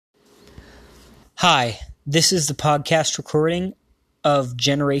Hi, this is the podcast recording of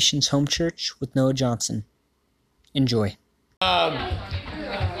Generations Home Church with Noah Johnson. Enjoy.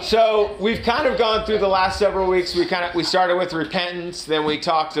 So we've kind of gone through the last several weeks. We started with repentance, then we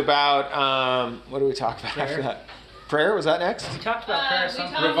talked about what did we talk about after that? Prayer, was that next? We talked about prayer.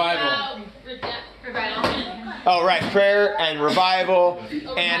 Revival. Oh, right, prayer and revival.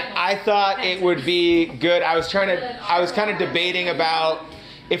 And I thought it would be good. I was kind of debating about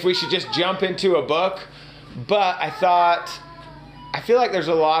if we should just jump into a book, but I feel like there's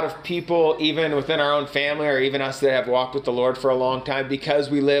a lot of people, even within our own family or even us that have walked with the Lord for a long time, because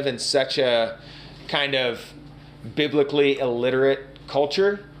we live in such a kind of biblically illiterate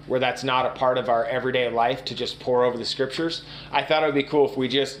culture where that's not a part of our everyday life to just pour over the scriptures. I thought it would be cool if we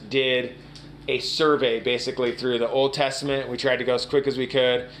just did a survey basically through the Old Testament. We tried to go as quick as we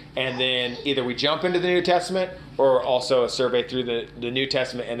could, and then either we jump into the New Testament or also a survey through the New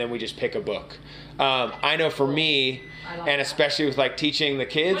Testament, and then we just pick a book. I know for me, and especially with like teaching the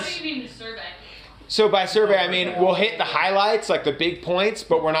kids. What do you mean survey? So by survey, I mean we'll hit the highlights, like the big points,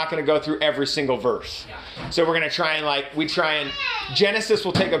 but we're not going to go through every single verse. So we're going to try and Genesis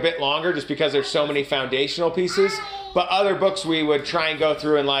will take a bit longer just because there's so many foundational pieces, but other books we would try and go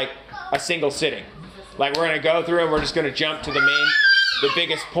through in like a single sitting. Like we're going to go through and we're just going to jump to the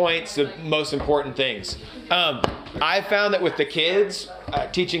biggest points, the most important things. I found that with the kids,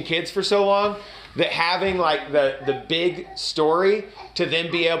 teaching kids for so long, that having like the big story to then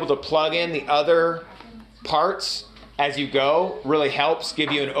be able to plug in the other parts as you go really helps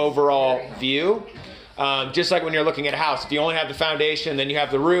give you an overall view. Just like when you're looking at a house, if you only have the foundation, then you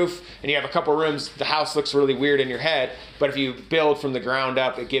have the roof, and you have a couple rooms, the house looks really weird in your head. But if you build from the ground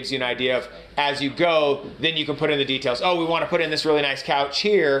up, it gives you an idea of, as you go, then you can put in the details. Oh, we want to put in this really nice couch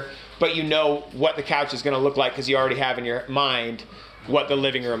here, but you know what the couch is going to look like because you already have in your mind what the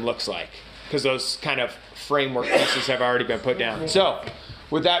living room looks like, because those kind of framework pieces have already been put down. So,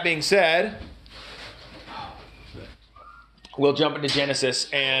 with that being said, we'll jump into Genesis,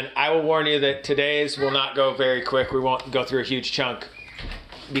 and I will warn you that today's will not go very quick. We won't go through a huge chunk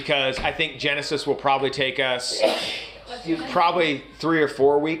because I think Genesis will probably take us probably 3 or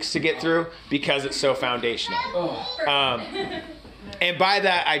 4 weeks to get through because it's so foundational. And by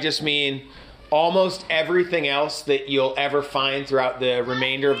that, I just mean almost everything else that you'll ever find throughout the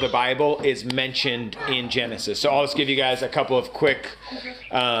remainder of the Bible is mentioned in Genesis. So I'll just give you guys a couple of quick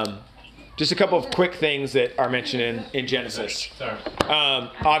things that are mentioned in Genesis.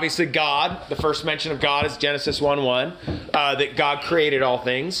 Obviously, God, the first mention of God is Genesis 1:1, that God created all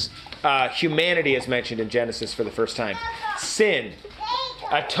things. Humanity is mentioned in Genesis for the first time. Sin,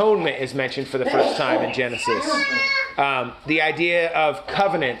 atonement is mentioned for the first time in Genesis. The idea of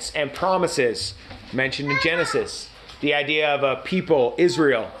covenants and promises mentioned in Genesis. The idea of a people,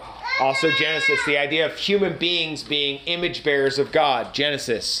 Israel, also Genesis. The idea of human beings being image bearers of God,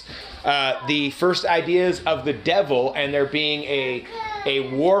 Genesis. The first ideas of the devil and there being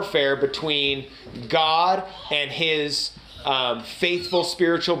a warfare between God and his faithful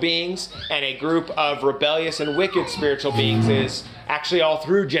spiritual beings and a group of rebellious and wicked spiritual beings is actually all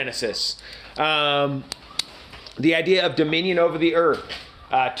through Genesis. The idea of dominion over the earth,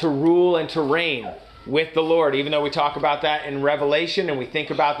 to rule and to reign with the Lord, even though we talk about that in Revelation and we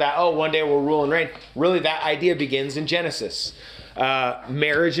think about that, oh, one day we'll rule and reign. Really, that idea begins in Genesis.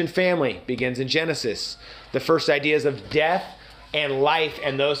 Marriage and family begins in Genesis. The first ideas of death and life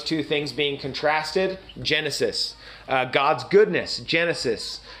and those two things being contrasted, Genesis. God's goodness,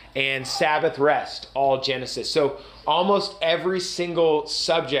 Genesis. And Sabbath rest, all Genesis. So almost every single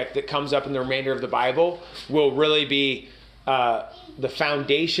subject that comes up in the remainder of the Bible will really be the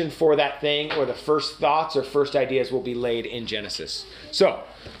foundation for that thing, or the first thoughts or first ideas will be laid in Genesis. So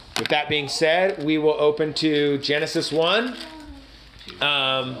with that being said, we will open to Genesis 1.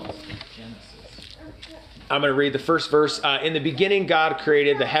 I'm going to read the first verse. In the beginning, God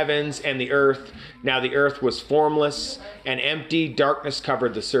created the heavens and the earth. Now the earth was formless and empty. Darkness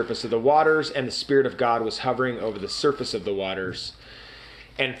covered the surface of the waters, and the Spirit of God was hovering over the surface of the waters.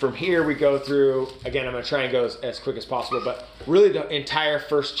 And from here we go through, again, I'm going to try and go as quick as possible, but really the entire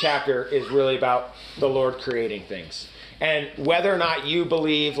first chapter is really about the Lord creating things. And whether or not you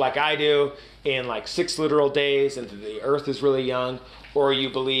believe, like I do, in like 6 literal days and the earth is really young, or you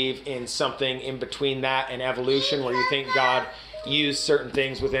believe in something in between that and evolution where you think God used certain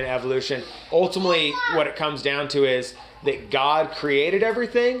things within evolution, ultimately what it comes down to is that God created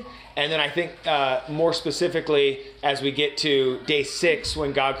everything. And then I think more specifically, as we get to day 6,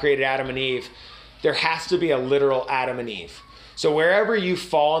 when God created Adam and Eve, there has to be a literal Adam and Eve. So wherever you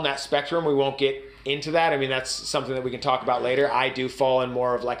fall in that spectrum, we won't get into that. I mean, that's something that we can talk about later. I do fall in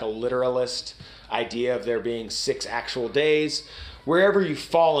more of like a literalist idea of there being 6 actual days. Wherever you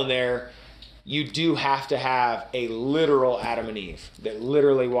fall in there, you do have to have a literal Adam and Eve that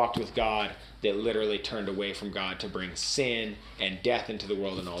literally walked with God, that literally turned away from God to bring sin and death into the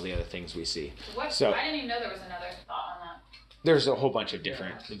world and all the other things we see. So I didn't even know there was another thought on that. there's a whole bunch of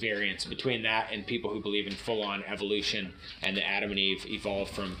different variants between that and people who believe in full-on evolution and that Adam and Eve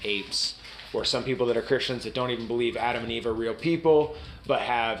evolved from apes, or some people that are Christians that don't even believe Adam and Eve are real people, but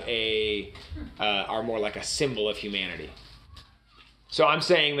have are more like a symbol of humanity. So I'm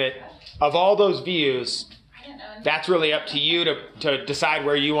saying that of all those views, that's really up to you to decide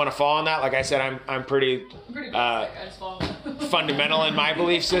where you want to fall on that. Like I said, I'm pretty fundamental in my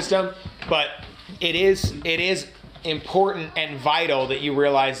belief system, but it is important and vital that you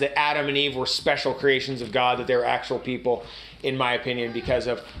realize that Adam and Eve were special creations of God, that they were actual people, in my opinion, because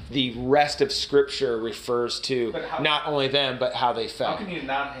of the rest of Scripture refers to not only them, but how they felt.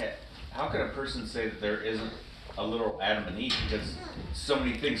 How can a person say that there isn't a little Adam and Eve, because so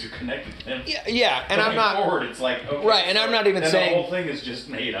many things are connected to them? Yeah, and I'm not forward. It's like, okay, right, and I'm not even saying the whole thing is just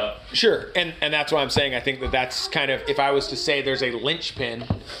made up. Sure, and that's why I'm saying I think that's kind of, if I was to say there's a linchpin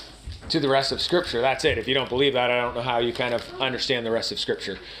to the rest of Scripture, that's it. If you don't believe that, I don't know how you kind of understand the rest of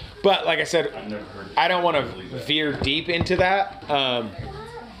Scripture. But like I said, I don't want to veer deep into that.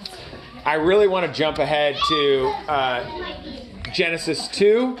 I really want to jump ahead to Genesis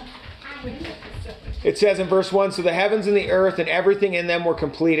 2. It says in verse 1, "So the heavens and the earth and everything in them were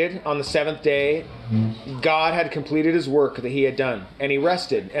completed. On the 7th day, God had completed his work that he had done, and he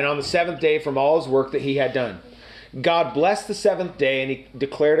rested. And on the 7th day from all his work that he had done. God blessed the 7th day, and he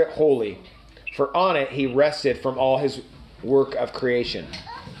declared it holy, for on it he rested from all his work of creation."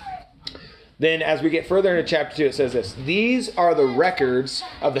 Then as we get further into chapter 2, it says this, "These are the records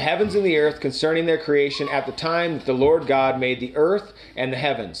of the heavens and the earth concerning their creation at the time that the Lord God made the earth and the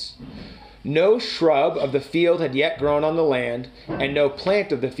heavens. No shrub of the field had yet grown on the land, and no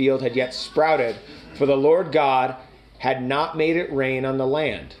plant of the field had yet sprouted, for the Lord God had not made it rain on the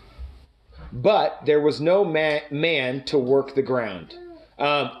land. But there was no man to work the ground."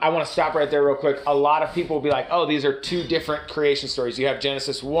 I want to stop right there real quick. A lot of people will be like, oh, these are 2 different creation stories. You have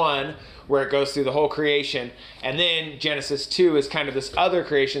Genesis 1, where it goes through the whole creation, and then Genesis 2 is kind of this other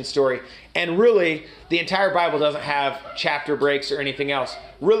creation story. And really, the entire Bible doesn't have chapter breaks or anything else.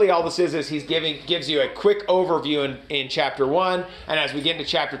 Really, all this is he gives you a quick overview in chapter 1, and as we get into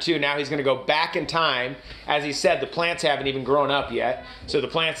chapter 2, now he's going to go back in time. As he said, the plants haven't even grown up yet. So the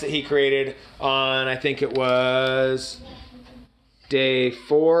plants that he created on, I think it was day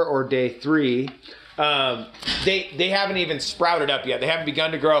 4 or day 3, they haven't even sprouted up yet. They haven't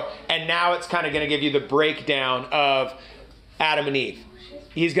begun to grow. And now it's kind of going to give you the breakdown of Adam and Eve.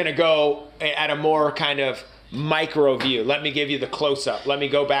 He's going to go at a more kind of micro view. Let me give you the close-up. Let me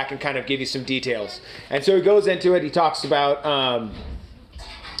go back and kind of give you some details. And so he goes into it. He talks about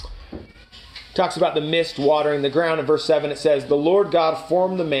the mist watering the ground. In verse 7 it says, "The Lord God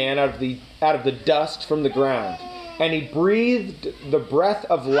formed the man out of the dust from the ground. And he breathed the breath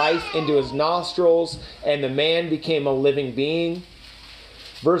of life into his nostrils, and the man became a living being."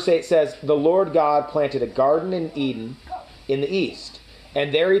 Verse 8 says, "The Lord God planted a garden in Eden in the east,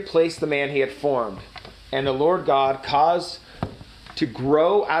 and there he placed the man he had formed. And the Lord God caused to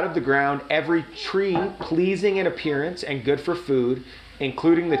grow out of the ground every tree pleasing in appearance and good for food,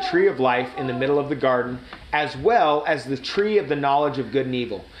 including the tree of life in the middle of the garden, as well as the tree of the knowledge of good and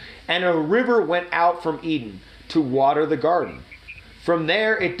evil. And a river went out from Eden to water the garden. From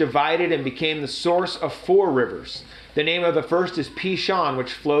there it divided and became the source of 4 rivers. The name of the first is Pishon,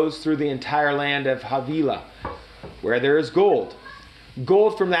 which flows through the entire land of Havilah, where there is gold.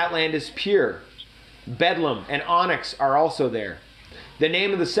 Gold from that land is pure. Bedlam and onyx are also there. The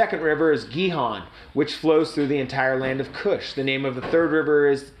name of the second river is Gihon, which flows through the entire land of Cush. The name of the third river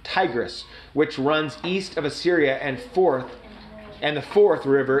is Tigris, which runs east of Assyria, and the fourth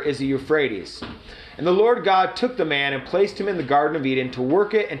river is the Euphrates. And the Lord God took the man and placed him in the Garden of Eden to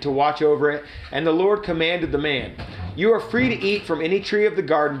work it and to watch over it. And the Lord commanded the man, 'You are free to eat from any tree of the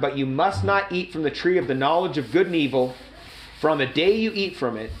garden, but you must not eat from the tree of the knowledge of good and evil, for on the day you eat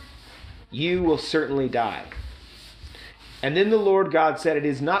from it, you will certainly die.' And then the Lord God said, 'It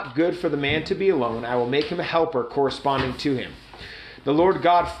is not good for the man to be alone. I will make him a helper corresponding to him.' The Lord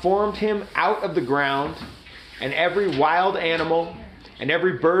God formed him out of the ground, and every wild animal and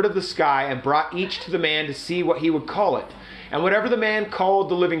every bird of the sky, and brought each to the man to see what he would call it. And whatever the man called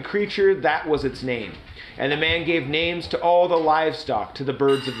the living creature, that was its name. And the man gave names to all the livestock, to the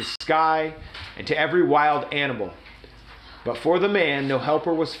birds of the sky, and to every wild animal. But for the man, no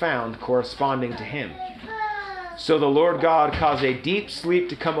helper was found corresponding to him. So the Lord God caused a deep sleep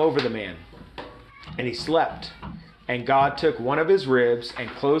to come over the man, and he slept. And God took one of his ribs and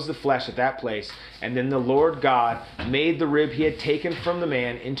closed the flesh at that place. And then the Lord God made the rib he had taken from the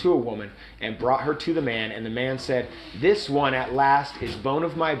man into a woman and brought her to the man. And the man said, "This one at last is bone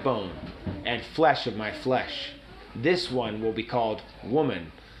of my bone and flesh of my flesh. This one will be called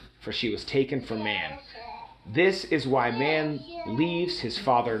woman, for she was taken from man. This is why man leaves his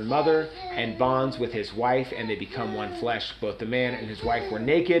father and mother and bonds with his wife, and they become one flesh. Both the man and his wife were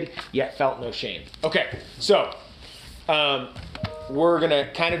naked, yet felt no shame." Okay, so we're going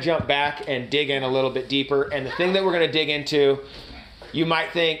to kind of jump back and dig in a little bit deeper. And the thing that we're going to dig into, you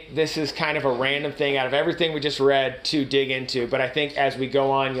might think this is kind of a random thing out of everything we just read to dig into. But I think as we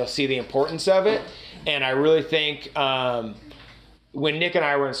go on, you'll see the importance of it. And I really think when Nick and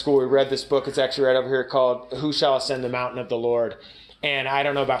I were in school, we read this book. It's actually right over here called Who Shall Ascend the Mountain of the Lord? And I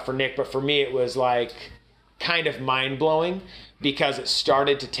don't know about for Nick, but for me, it was like kind of mind-blowing because it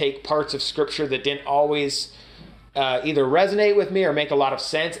started to take parts of Scripture that didn't always either resonate with me or make a lot of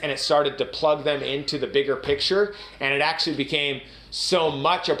sense, and it started to plug them into the bigger picture, and it actually became so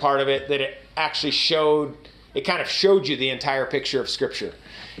much a part of it that it actually kind of showed you the entire picture of Scripture.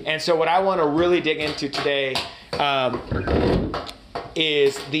 And so what I want to really dig into today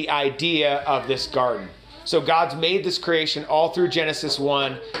is the idea of this garden. So God's made this creation all through Genesis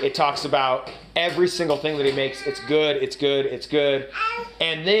 1. It talks about every single thing that he makes. It's good, it's good, it's good.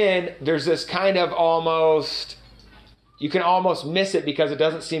 And then there's this kind of you can almost miss it because it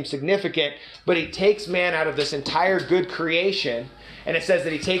doesn't seem significant, but he takes man out of this entire good creation, and it says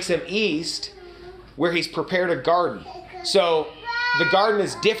that he takes him east where he's prepared a garden. So the garden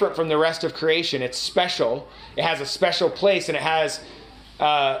is different from the rest of creation. It's special. It has a special place, and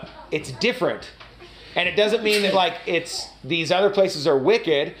it's different. And it doesn't mean that these other places are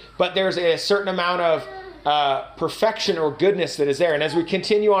wicked, but there's a certain amount of perfection or goodness that is there. And as we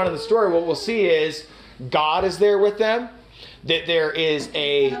continue on in the story, what we'll see is God is there with them. That there is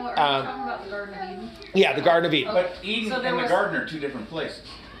a... Are you talking about the Garden of Eden? Yeah, the Garden of Eden. But Eden and the garden are two different places.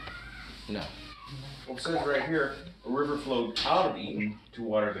 No. Well, it says right here, a river flowed out of Eden to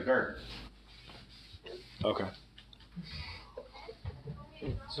water the garden. Okay.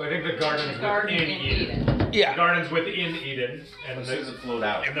 So I think the garden's Garden within in Eden. Yeah. The garden's within Eden, and It says it flowed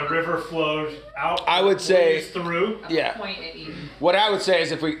out. the river flowed out. I would say- ways through. Yeah. Point at Eden. What I would say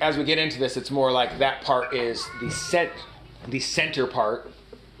is as we get into this, it's more like that part is the center part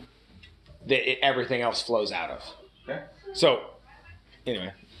that everything else flows out of. Okay. So,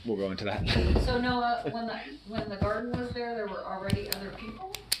 anyway, we'll go into that. So Noah, when the garden was there were already other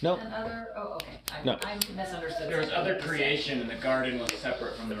people? No. And okay. No. I misunderstood. There was something other you said. creation, and the garden was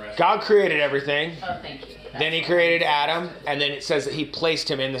separate from the rest. God created everything. Oh, thank you. Then he created Adam, and then it says that he placed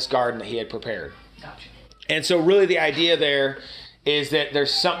him in this garden that he had prepared. Gotcha. And so really the idea there is that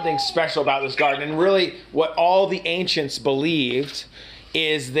there's something special about this garden. And really what all the ancients believed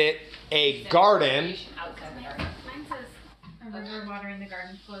is that a garden... Outside the garden. Mine says a river watering the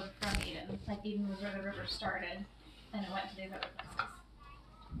garden flowed from Eden. Like Eden was where the river started, and it went to these other places.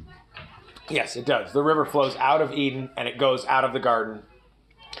 Yes, it does. The river flows out of Eden, and it goes out of the garden.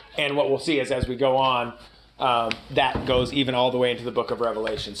 And what we'll see is as we go on, that goes even all the way into the book of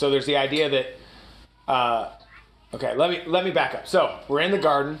Revelation. So there's the idea that... okay, let me back up. So we're in the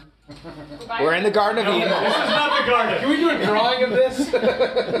garden. We're in the Garden of Eden. This is not the garden. Can we do a drawing of this? There's the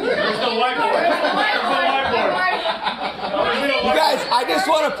whiteboard. There's the whiteboard. You guys, I just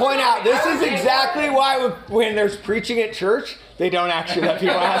want to point out, this is exactly why when there's preaching at church, they don't actually let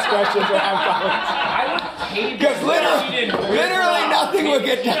people ask questions or have comments. I would hate Because literally nothing will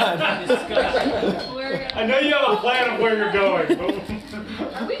get done. I know you have a plan of where you're going.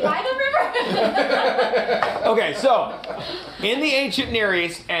 Are we by the river? Okay, so in the ancient Near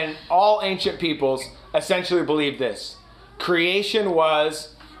East and all ancient peoples essentially believed this. Creation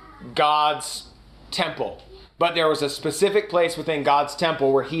was God's temple, but there was a specific place within God's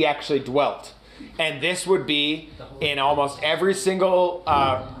temple where he actually dwelt. And this would be in almost every single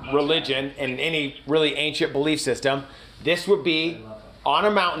religion and any really ancient belief system. This would be on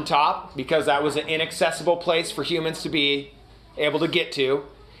a mountaintop because that was an inaccessible place for humans to be able to get to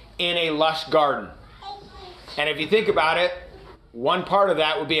in a lush garden. And if you think about it, one part of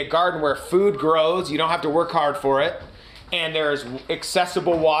that would be a garden where food grows. You don't have to work hard for it. And there's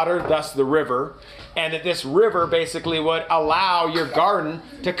accessible water, thus the river. And that this river basically would allow your garden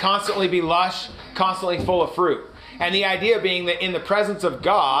to constantly be lush, constantly full of fruit. And the idea being that in the presence of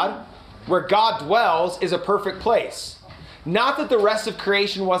God, where God dwells, is a perfect place. Not that the rest of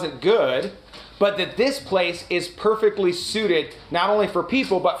creation wasn't good, but that this place is perfectly suited not only for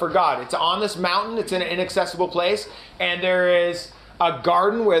people, but for God. It's on this mountain. It's in an inaccessible place. And there is a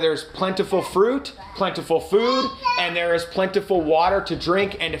garden where there's plentiful fruit, plentiful food, and there is plentiful water to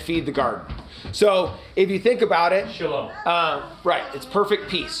drink and to feed the garden. So if you think about it, Shalom. right, it's perfect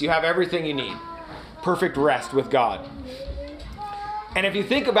peace. You have everything you need. Perfect rest with God. And if you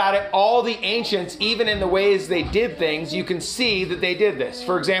think about it, all the ancients, even in the ways they did things, you can see that they did this.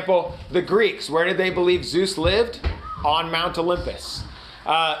 For example, the Greeks, where did they believe Zeus lived? On Mount Olympus.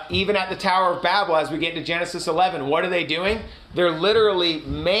 Even at the Tower of Babel, as we get into Genesis 11, what are they doing? They're literally,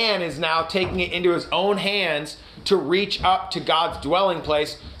 man is now taking it into his own hands to reach up to God's dwelling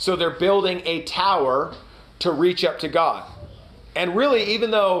place. So they're building a tower to reach up to God. And really,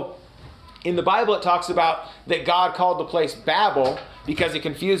 even though in the Bible it talks about that God called the place Babel because he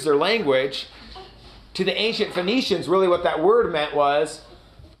confused their language, to the ancient Phoenicians, really what that word meant was,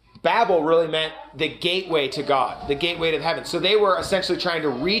 Babel really meant the gateway to God, the gateway to heaven. So they were essentially trying to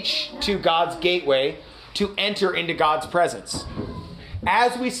reach to God's gateway to enter into God's presence.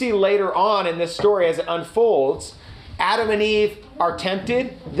 As we see later on in this story, as it unfolds, Adam and Eve are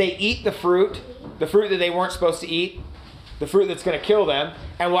tempted. They eat the fruit that they weren't supposed to eat, the fruit that's going to kill them.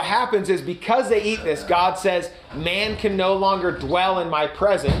 And what happens is because they eat this, God says, man can no longer dwell in my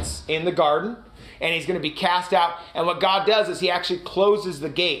presence in the garden, and he's going to be cast out. And what God does is he actually closes the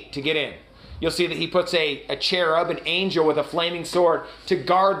gate to get in. You'll see that he puts a cherub, an angel with a flaming sword to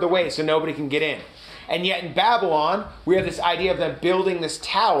guard the way so nobody can get in. And yet in Babylon, we have this idea of them building this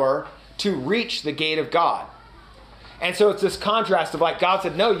tower to reach the gate of God. And so it's this contrast of like God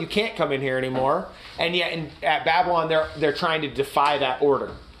said, no, you can't come in here anymore. And yet at Babylon, they're trying to defy that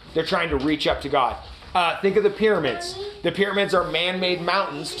order. They're trying to reach up to God. Think of the pyramids. The pyramids are man-made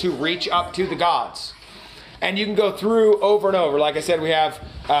mountains to reach up to the gods. And you can go through over and over. Like I said, we have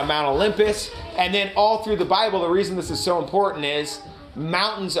Mount Olympus. And then all through the Bible, the reason this is so important is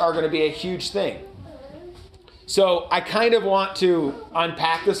mountains are going to be a huge thing. So I kind of want to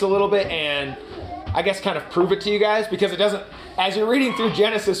unpack this a little bit and I guess kind of prove it to you guys, because it doesn't, as you're reading through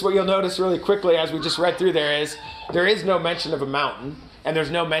Genesis, what you'll notice really quickly as we just read through there is no mention of a mountain and there's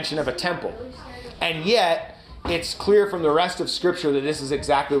no mention of a temple. And yet, it's clear from the rest of Scripture that this is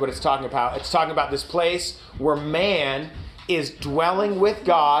exactly what it's talking about. It's talking about this place where man is dwelling with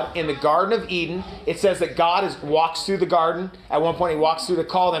God in the Garden of Eden. It says that God walks through the garden. At one point, he walks through to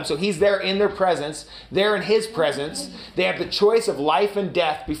call them. So he's there in their presence. They're in his presence. They have the choice of life and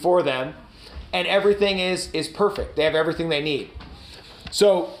death before them. And everything is perfect. They have everything they need.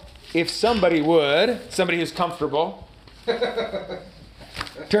 So if somebody who's comfortable,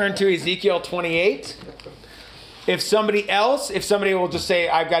 turn to Ezekiel 28. If somebody will just say,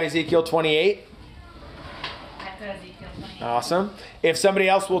 I've got Ezekiel 28. I've got Ezekiel 28. Awesome. If somebody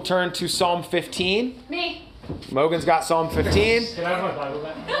else will turn to Psalm 15. Me. Mogan's got Psalm 15. Can I have my Bible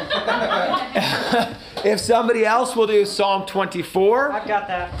back? If somebody else will do Psalm 24. I've got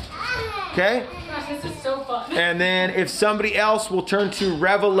that. Okay. Gosh, this is so fun. And then if somebody else will turn to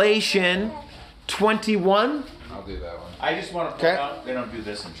Revelation 21. I'll do that one. I just want to point out they don't do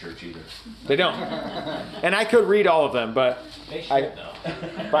this in church either. They don't. And I could read all of them, but I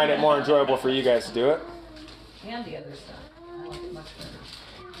find it more enjoyable for you guys to do it. And the other stuff. I like it much better.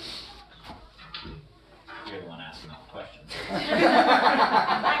 You're the one asking all the questions.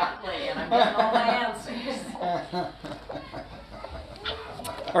 Exactly, and I'm getting all my answers.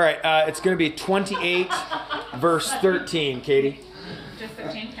 All right, it's going to be 28, verse 13, Katie. Just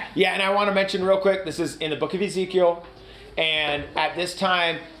 13? Okay. Yeah, and I want to mention real quick, this is in the book of Ezekiel, and at this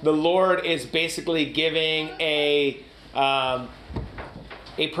time, the Lord is basically giving a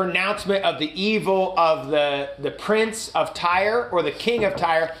pronouncement of the evil of the prince of Tyre, or the king of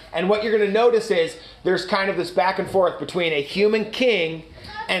Tyre, and what you're going to notice is there's kind of this back and forth between a human king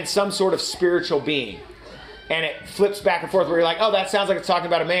and some sort of spiritual being. And it flips back and forth where you're like, oh, that sounds like it's talking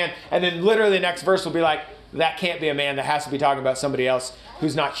about a man. And then literally the next verse will be like, that can't be a man. That has to be talking about somebody else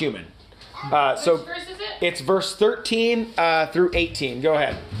who's not human. Which verse is it? It's verse 13 through 18. Go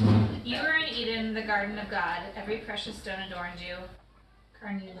ahead. You were in Eden, the garden of God. Every precious stone adorned you.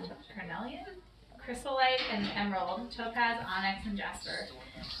 Carnelian, chrysolite, and emerald, topaz, onyx, and jasper.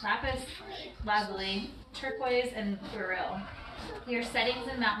 Lapis, lazuli, turquoise, and beryl. Your settings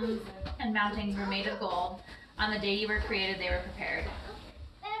and mountains and mountings were made of gold. On the day you were created, they were prepared.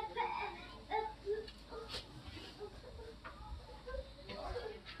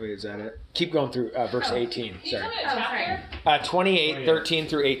 Wait, is that it? Keep going through verse 18. Sorry. Sorry. 28, 13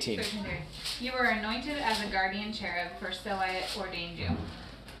 through 18. You were anointed as a guardian cherub, for so I ordained you.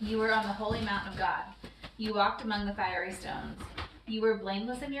 You were on the holy mountain of God. You walked among the fiery stones. You were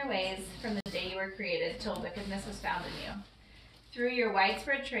blameless in your ways from the day you were created till wickedness was found in you. Through your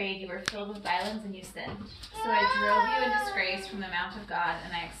widespread trade, you were filled with violence and you sinned. So I drove you in disgrace from the mount of God,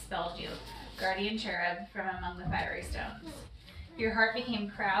 and I expelled you, guardian cherub, from among the fiery stones. Your heart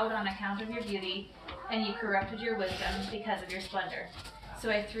became proud on account of your beauty, and you corrupted your wisdom because of your splendor. So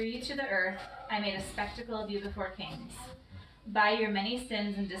I threw you to the earth. I made a spectacle of you before kings. By your many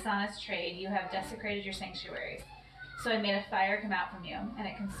sins and dishonest trade, you have desecrated your sanctuaries. So I made a fire come out from you, and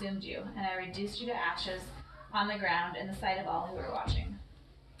it consumed you, and I reduced you to ashes on the ground in the sight of all who were watching.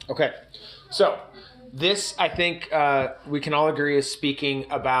 Okay, so this, I think we can all agree, is speaking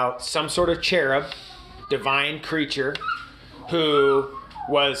about some sort of cherub, divine creature, who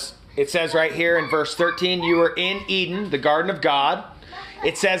was, it says right here in verse 13, you were in Eden, the garden of God.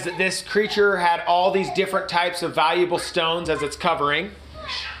 It says that this creature had all these different types of valuable stones as its covering.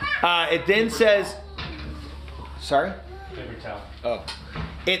 It then says, sorry? Paper towel. Oh.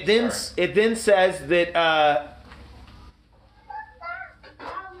 It then says that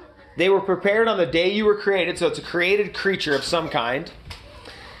they were prepared on the day you were created, so it's a created creature of some kind.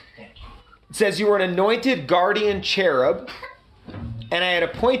 It says you were an anointed guardian cherub, and I had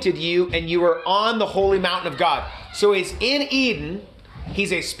appointed you, and you were on the holy mountain of God. So he's in Eden,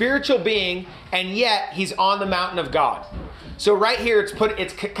 he's a spiritual being, and yet he's on the mountain of God. So right here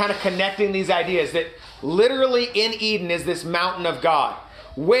it's kind of connecting these ideas that literally in Eden is this mountain of God,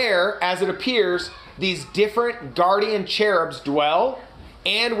 where, as it appears, these different guardian cherubs dwell,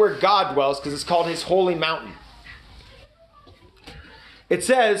 and where God dwells, because it's called his holy mountain. It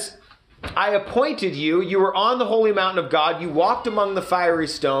says, I appointed you, you were on the holy mountain of God, you walked among the fiery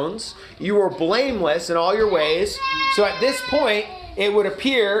stones, you were blameless in all your ways. So at this point, it would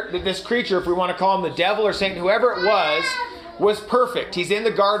appear that this creature, if we want to call him the devil or Satan, whoever it was perfect. He's in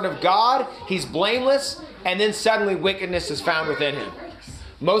the garden of God, he's blameless, and then suddenly wickedness is found within him.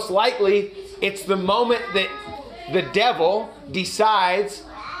 Most likely, it's the moment that the devil decides,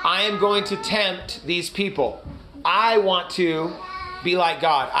 I am going to tempt these people. I want to be like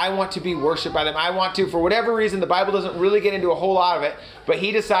God. I want to be worshipped by them. I want to, for whatever reason, the Bible doesn't really get into a whole lot of it, but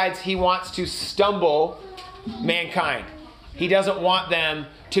he decides he wants to stumble mankind. He doesn't want them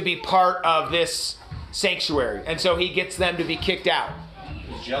to be part of this sanctuary. And so he gets them to be kicked out.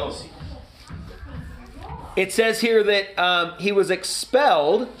 It's jealousy. It says here that he was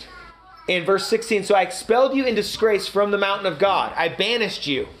expelled in verse 16. So I expelled you in disgrace from the mountain of God. I banished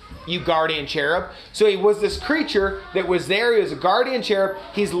you, you guardian cherub. So he was this creature that was there. He was a guardian cherub.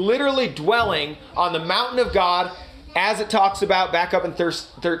 He's literally dwelling on the mountain of God, as it talks about back up in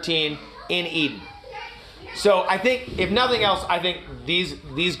 13 in Eden. So I think, if nothing else, I think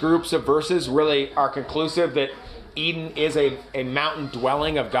these groups of verses really are conclusive that Eden is a mountain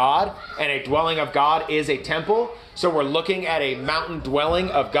dwelling of God, and a dwelling of God is a temple. So we're looking at a mountain dwelling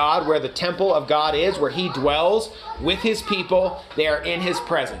of God, where the temple of God is, where he dwells with his people. They are in his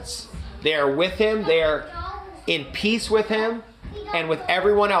presence. They are with him. They are in peace with him and with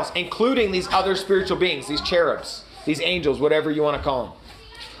everyone else, including these other spiritual beings, these cherubs, these angels, whatever you want to call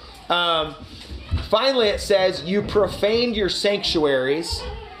them. Finally, it says, you profaned your sanctuaries.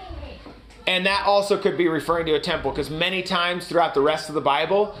 And that also could be referring to a temple, because many times throughout the rest of the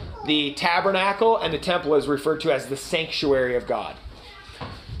Bible, the tabernacle and the temple is referred to as the sanctuary of God.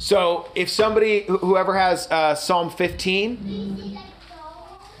 So if somebody, whoever has Psalm 15,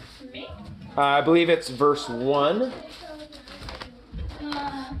 I believe it's verse 1.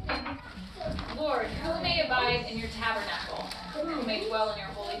 Lord, who may abide in your tabernacle? Who may dwell in your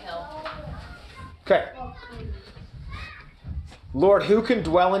holy hill? Okay. Lord, who can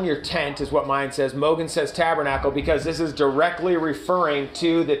dwell in your tent is what mine says. Mogan says tabernacle, because this is directly referring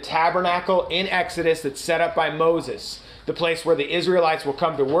to the tabernacle in Exodus that's set up by Moses, the place where the Israelites will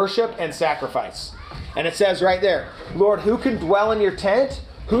come to worship and sacrifice. And it says right there, Lord, who can dwell in your tent?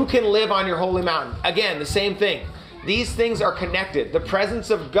 Who can live on your holy mountain? Again, the same thing. These things are connected. The presence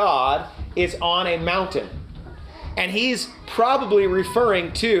of God is on a mountain. And he's probably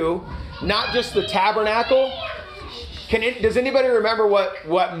referring to not just the tabernacle. Does anybody remember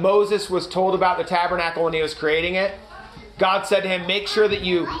what Moses was told about the tabernacle when he was creating it? God said to him, make sure that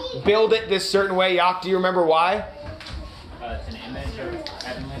you build it this certain way. Yak, do you remember why? It's an image of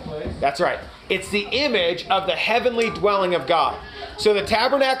heavenly place. That's right. It's the image of the heavenly dwelling of God. So the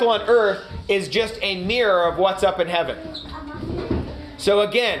tabernacle on earth is just a mirror of what's up in heaven. So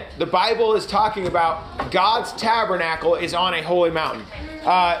again, the Bible is talking about God's tabernacle is on a holy mountain.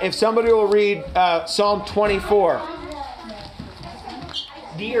 If somebody will read Psalm 24.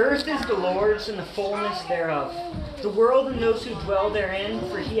 The earth is the Lord's and the fullness thereof, the world and those who dwell therein,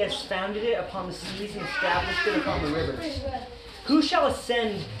 for he has founded it upon the seas and established it upon the rivers. Who shall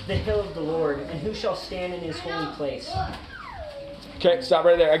ascend the hill of the Lord, and who shall stand in his holy place? Okay, stop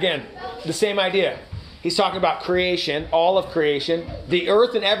right there. Again, the same idea. He's talking about creation, all of creation. The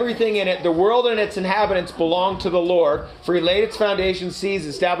earth and everything in it, the world and its inhabitants belong to the Lord. For he laid its foundations, seas,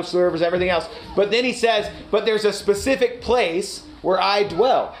 established the rivers, everything else. But then he says, but there's a specific place where I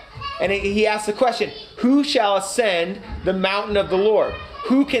dwell. And he asks the question, who shall ascend the mountain of the Lord?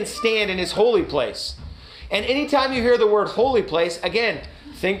 Who can stand in his holy place? And anytime you hear the word holy place, again,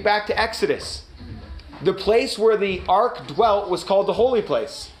 think back to Exodus. The place where the ark dwelt was called the holy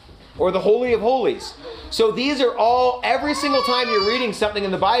place, or the Holy of Holies. So these are all, every single time you're reading something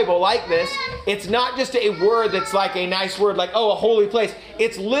in the Bible like this, it's not just a word that's like a nice word like, oh, a holy place.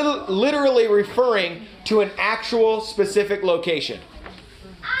 It's literally referring to an actual specific location.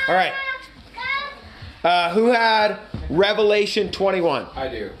 All right. Who had Revelation 21? I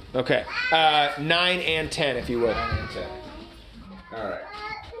do. Okay. 9 and 10, if you would. 9 and 10. All right.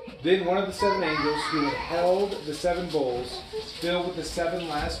 Then one of the 7 angels who had held the 7 bowls, filled with the 7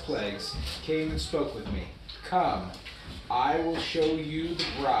 last plagues, came and spoke with me. Come, I will show you the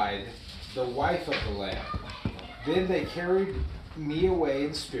bride, the wife of the Lamb. Then they carried me away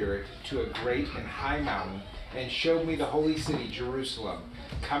in spirit to a great and high mountain, and showed me the holy city, Jerusalem,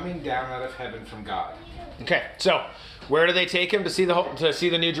 coming down out of heaven from God. Okay, so where do they take him to see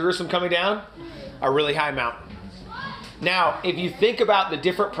the New Jerusalem coming down? A really high mountain. Now, if you think about the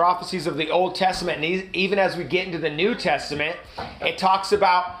different prophecies of the Old Testament, and even as we get into the New Testament, it talks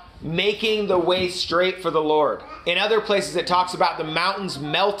about making the way straight for the Lord. In other places, it talks about the mountains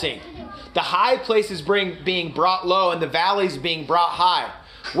melting, the high places being brought low, and the valleys being brought high.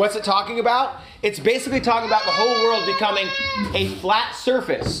 What's it talking about? It's basically talking about the whole world becoming a flat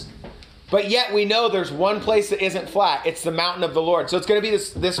surface. But yet we know there's one place that isn't flat. It's the mountain of the Lord. So it's going to be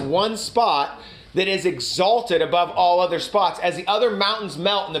this one spot that is exalted above all other spots. As the other mountains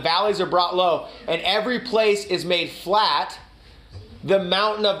melt and the valleys are brought low and every place is made flat, the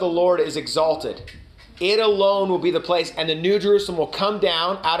mountain of the Lord is exalted. It alone will be the place, and the New Jerusalem will come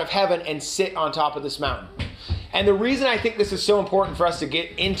down out of heaven and sit on top of this mountain. And the reason I think this is so important for us to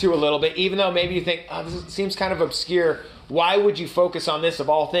get into a little bit, even though maybe you think, oh, this seems kind of obscure, why would you focus on this of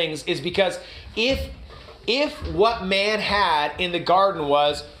all things, is because if what man had in the garden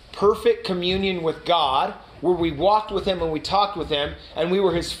was perfect communion with God, where we walked with him and we talked with him and we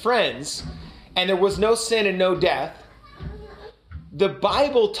were his friends, and there was no sin and no death, the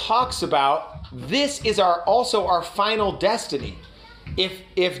Bible talks about this is also our final destiny.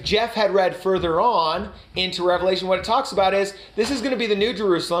 If Jeff had read further on into Revelation, what it talks about is this is going to be the New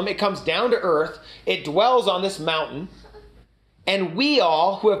Jerusalem. It comes down to earth. It dwells on this mountain. And we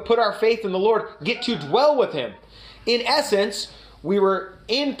all who have put our faith in the Lord get to dwell with him. In essence, we were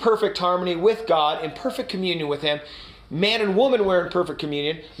in perfect harmony with God, in perfect communion with him. Man and woman were in perfect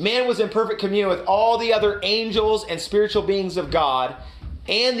communion. Man was in perfect communion with all the other angels and spiritual beings of God,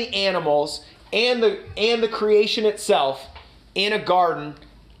 and the animals, and the creation itself, in a garden,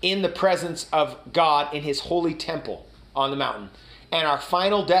 in the presence of God, in his holy temple on the mountain. And our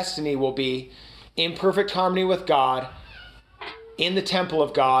final destiny will be in perfect harmony with God, in the temple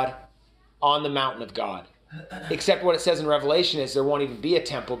of God, on the mountain of God. Except what it says in Revelation is there won't even be a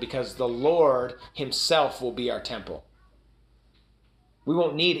temple, because the Lord himself will be our temple. We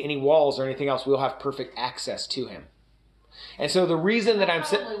won't need any walls or anything else. We'll have perfect access to him. And so the reason that I'm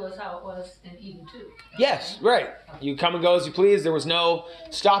Probably was how it was in Eden too. Yes, right. You come and go as you please. There was no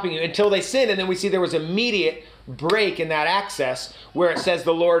stopping you until they sinned. And then we see there was immediate break in that access, where it says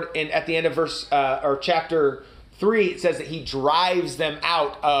the Lord, at the end of verse or chapter 3, it says that he drives them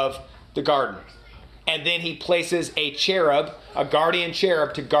out of the garden. And then he places a cherub, a guardian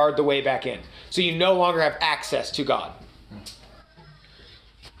cherub, to guard the way back in. So you no longer have access to God.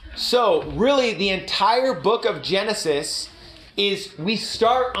 So really the entire book of Genesis is, we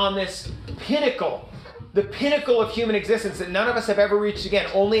start on this pinnacle, the pinnacle of human existence that none of us have ever reached again.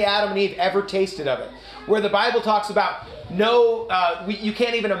 Only Adam and Eve ever tasted of it. Where the Bible talks about you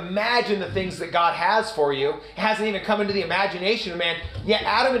can't even imagine the things that God has for you. It hasn't even come into the imagination of man. Yet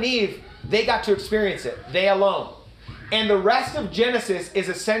Adam and Eve, they got to experience it. They alone. And the rest of Genesis is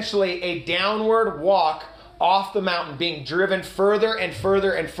essentially a downward walk off the mountain, being driven further and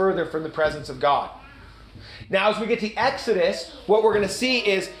further and further from the presence of God. Now, as we get to Exodus, what we're going to see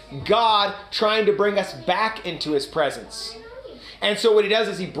is God trying to bring us back into his presence. And so what he does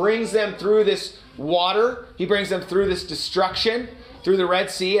is he brings them through this water. He brings them through this destruction, through the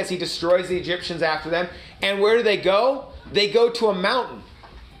Red Sea, as he destroys the Egyptians after them. And where do they go? They go to a mountain.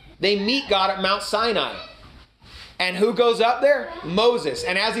 They meet God at Mount Sinai. And who goes up there? Moses.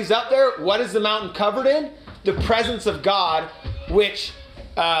 And as he's up there, what is the mountain covered in? The presence of God which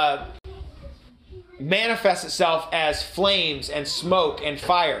manifests itself as flames and smoke and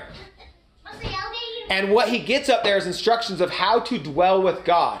fire. And what he gets up there is instructions of how to dwell with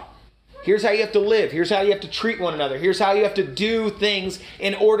God. Here's how you have to live. Here's how you have to treat one another. Here's how you have to do things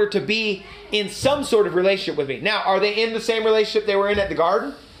in order to be in some sort of relationship with me. Now, are they in the same relationship they were in at the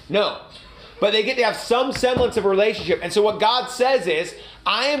garden? No. But they get to have some semblance of a relationship. And so what God says is,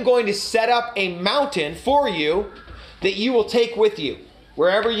 I am going to set up a mountain for you that you will take with you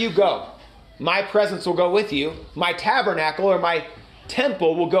wherever you go. My presence will go with you. My tabernacle or my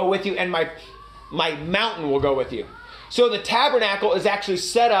temple will go with you, and my mountain will go with you. So the tabernacle is actually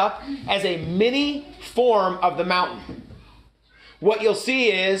set up as a mini form of the mountain. What you'll see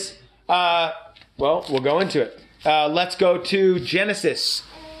is, we'll go into it. Let's go to Genesis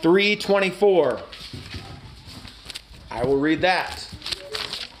 3:24. I will read that.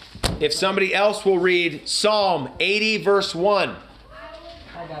 If somebody else will read Psalm 80 verse 1.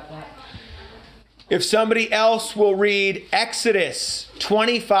 I got that. If somebody else will read Exodus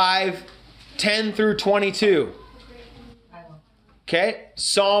 25, 10 through 22. Okay,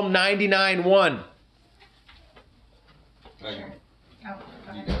 Psalm 99, 1.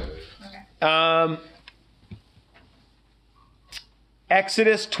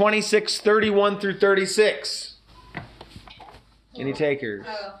 Exodus 26, 31 through 36. Any takers?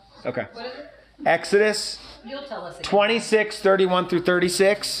 Okay. What is it? Exodus You'll tell us again. 26, 31 through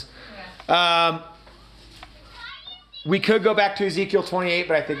 36. We could go back to Ezekiel 28,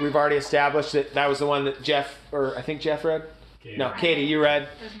 but I think we've already established that that was the one that Jeff read. Katie. No, Katie, you read.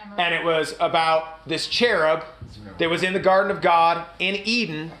 And it was about this cherub that was in the Garden of God, in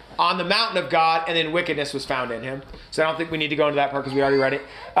Eden, on the mountain of God, and then wickedness was found in him. So I don't think we need to go into that part because we already read it.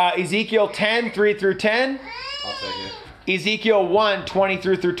 Ezekiel 10, 3 through 10. I'll take it. Ezekiel 1,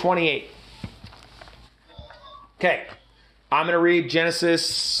 23 through 28. Okay. I'm going to read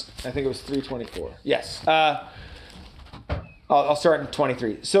Genesis, I think it was 3:24. Yes. I'll start in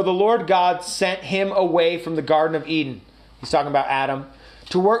 23. So the Lord God sent him away from the Garden of Eden. He's talking about Adam.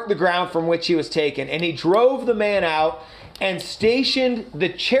 To work the ground from which he was taken. And he drove the man out and stationed the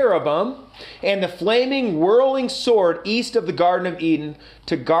cherubim and the flaming, whirling sword east of the Garden of Eden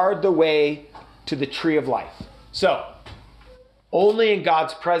to guard the way to the tree of life. So, only in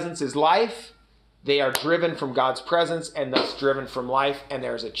God's presence is life. They are driven from God's presence and thus driven from life. And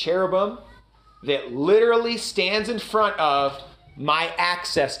there's a cherubim that literally stands in front of my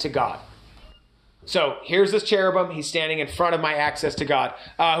access to God. So here's this cherubim. He's standing in front of my access to God.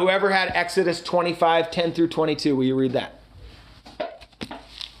 Whoever had Exodus 25, 10 through 22, will you read that?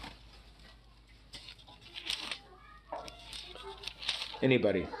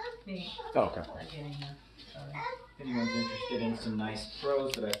 Anybody? Me. Oh, okay. I'm getting here. Sorry. If anyone's interested in some nice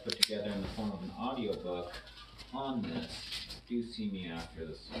prose that I've put together in the form of an audiobook on this, do see me after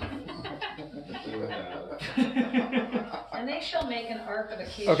the service. And they shall make an ark of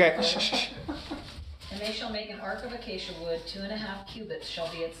acacia Okay. wood. And they shall make an ark of acacia wood. 2.5 cubits shall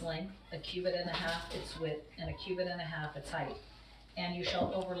be its length, 1.5 cubits its width, and 1.5 cubits its height. And you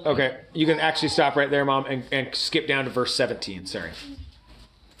shall overlay. Okay. You can actually stop right there, Mom, and skip down to verse 17. Sorry.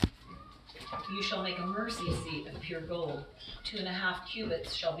 You shall make a mercy seat of pure gold. 2.5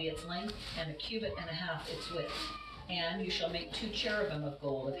 cubits shall be its length, and 1.5 cubits its width. And you shall make 2 cherubim of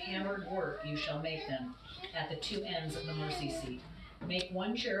gold, of hammered work you shall make them, at the 2 ends of the mercy seat. Make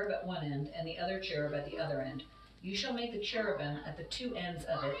 1 cherub at one end, and the other cherub at the other end. You shall make the cherubim at the 2 ends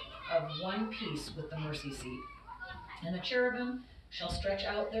of it, of one piece with the mercy seat. And the cherubim shall stretch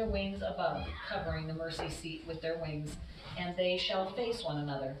out their wings above, covering the mercy seat with their wings, and they shall face one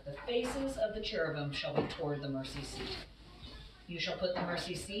another. The faces of the cherubim shall be toward the mercy seat. You shall put the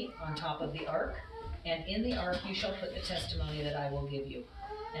mercy seat on top of the ark, and in the ark you shall put the testimony that I will give you.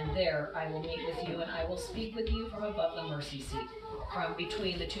 And there I will meet with you, and I will speak with you from above the mercy seat, from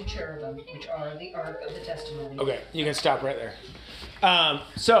between the 2 cherubim, which are the ark of the testimony. Okay, you can stop right there.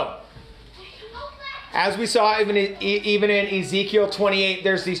 So, as we saw even in Ezekiel 28,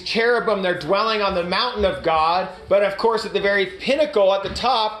 there's these cherubim, they're dwelling on the mountain of God, but of course at the very pinnacle at the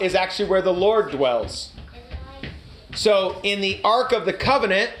top is actually where the Lord dwells. So in the Ark of the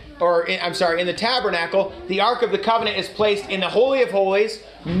Covenant, in the tabernacle, the Ark of the Covenant is placed in the Holy of Holies.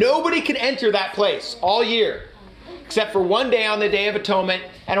 Nobody can enter that place all year, except for one day on the Day of Atonement,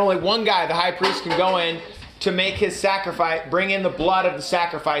 and only one guy, the high priest, can go in to make his sacrifice, bring in the blood of the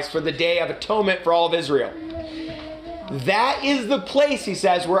sacrifice for the Day of Atonement for all of Israel. That is the place, he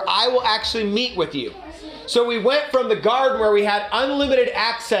says, where I will actually meet with you. So we went from the garden where we had unlimited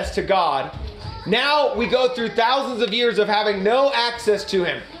access to God Now we go through thousands of years of having no access to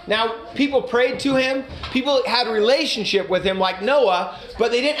him. Now, people prayed to him. People had a relationship with him like Noah,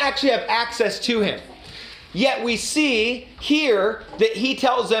 but they didn't actually have access to him. Yet we see here that he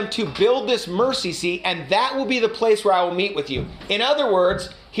tells them to build this mercy seat, and that will be the place where I will meet with you. In other words,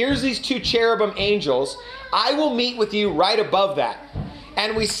 here's these two cherubim angels. I will meet with you right above that.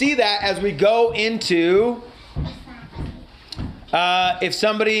 And we see that as we go into, if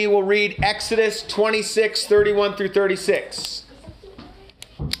somebody will read Exodus 26, 31 through 36.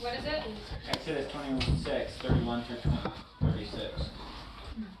 What is it? Exodus 26, 31 through 36.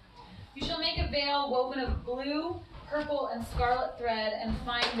 You shall make a veil woven of blue, purple, and scarlet thread and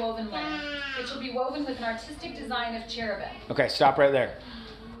fine woven linen. It shall be woven with an artistic design of cherubim. Okay, stop right there.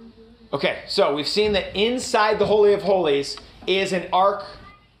 Okay, so we've seen that inside the Holy of Holies is an ark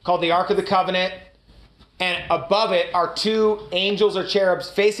called the Ark of the Covenant. And above it are two angels or cherubs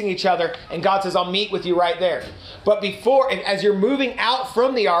facing each other. And God says, I'll meet with you right there. But before, as you're moving out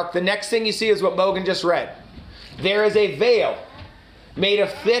from the ark, the next thing you see is what Mogan just read. There is a veil made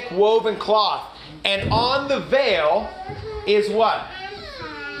of thick woven cloth. And on the veil is what?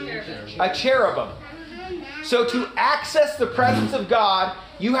 A cherubim. So to access the presence of God,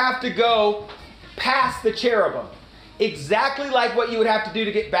 you have to go past the cherubim. Exactly like what you would have to do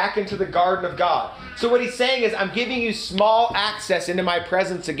to get back into the garden of God. So what he's saying is, I'm giving you small access into my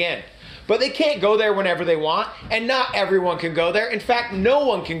presence again. But they can't go there whenever they want, and not everyone can go there. In fact, no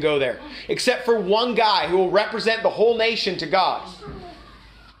one can go there, except for one guy who will represent the whole nation to God.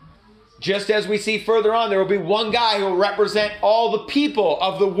 Just as we see further on, there will be one guy who will represent all the people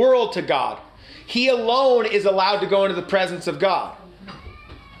of the world to God. He alone is allowed to go into the presence of God.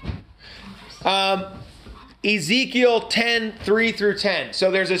 Ezekiel 10, 3 through 10. So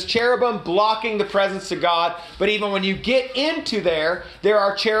there's this cherubim blocking the presence of God. But even when you get into there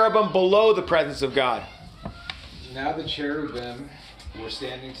are cherubim below the presence of God. Now the cherubim were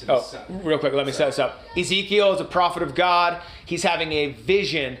standing to the side. Real quick, let me set this up. Ezekiel is a prophet of God. He's having a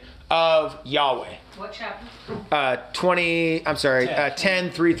vision of Yahweh. What chapter? 10,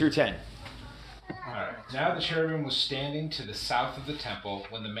 3 through 10. Alright. Now the cherubim was standing to the south of the temple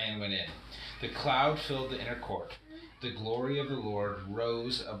when the man went in. The cloud filled the inner court. The glory of the Lord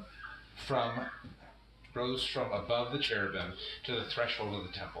rose from above the cherubim to the threshold of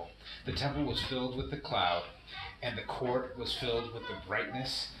the temple. The temple was filled with the cloud, and the court was filled with the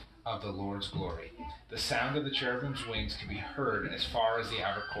brightness of the Lord's glory. The sound of the cherubim's wings could be heard as far as the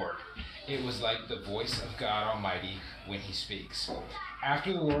outer court. It was like the voice of God Almighty when he speaks.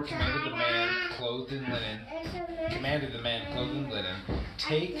 After the Lord commanded the man clothed in linen,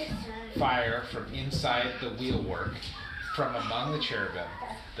 take fire from inside the wheelwork, from among the cherubim.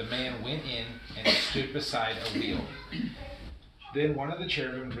 The man went in and stood beside a wheel. Then one of the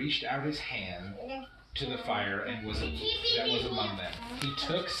cherubim reached out his hand to the fire that was among them. He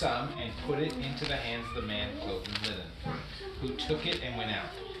took some and put it into the hands of the man clothed in linen, who took it and went out.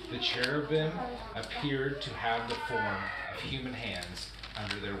 The cherubim appeared to have the form of human hands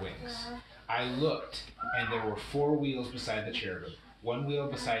under their wings. I looked, and there were 4 wheels beside the cherubim, 1 wheel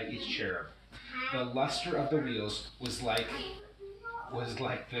beside each cherub. The luster of the wheels was like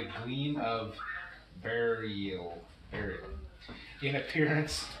the gleam of beryl. In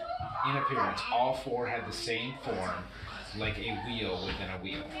appearance, all 4 had the same form, like a wheel within a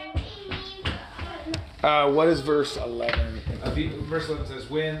wheel. What is verse 11? Verse 11 says,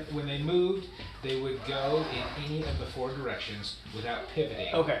 when they moved, they would go in any of the 4 directions without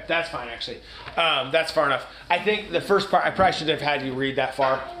pivoting. Okay, that's fine, actually. That's far enough. I think the first part, I probably should have had you read that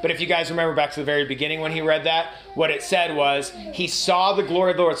far. But if you guys remember back to the very beginning when he read that, what it said was, he saw the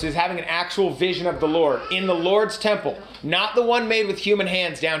glory of the Lord. So he's having an actual vision of the Lord in the Lord's temple. Not the one made with human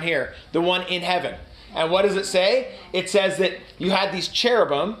hands down here. The one in heaven. And what does it say? It says that you had these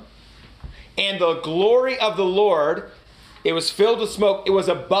cherubim, and the glory of the Lord, it was filled with smoke. It was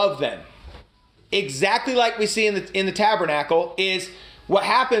above them. Exactly like we see in the tabernacle is what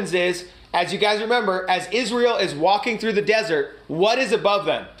happens is, as you guys remember, as Israel is walking through the desert, what is above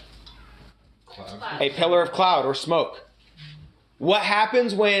them? Cloud. A pillar of cloud or smoke. What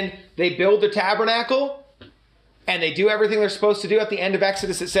happens when they build the tabernacle and they do everything they're supposed to do? At the end of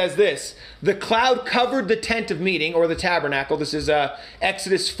Exodus, it says this: the cloud covered the tent of meeting, or the tabernacle. This is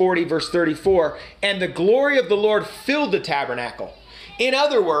Exodus 40, verse 34. And the glory of the Lord filled the tabernacle. In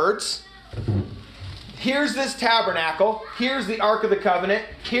other words, here's this tabernacle. Here's the Ark of the Covenant.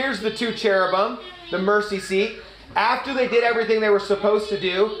 Here's the 2 cherubim, the mercy seat. After they did everything they were supposed to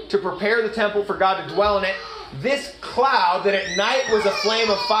do to prepare the temple for God to dwell in it, this cloud that at night was a flame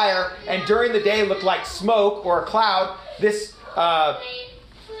of fire and during the day looked like smoke or a cloud, this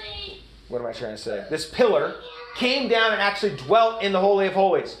what am I trying to say? This pillar came down and actually dwelt in the Holy of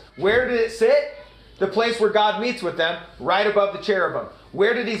Holies. Where did it sit? The place where God meets with them, right above the cherubim.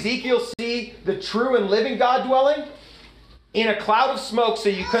 Where did Ezekiel see the true and living God dwelling? In a cloud of smoke so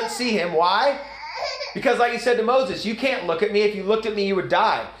you couldn't see him. Why? Because like he said to Moses, you can't look at me. If you looked at me, you would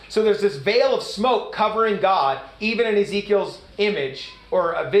die. So there's this veil of smoke covering God, even in Ezekiel's image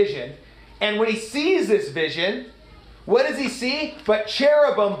or a vision. And when he sees this vision, what does he see? But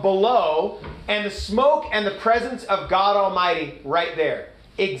cherubim below and the smoke and the presence of God Almighty right there.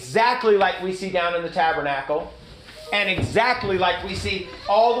 Exactly like we see down in the tabernacle and exactly like we see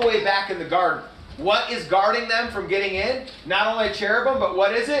all the way back in the garden. What is guarding them from getting in? Not only a cherubim, but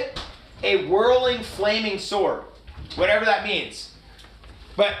what is it? A whirling, flaming sword. Whatever that means.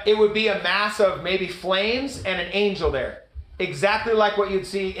 But it would be a mass of maybe flames and an angel there. Exactly like what you'd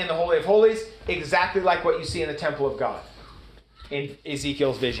see in the Holy of Holies. Exactly like what you see in the Temple of God. In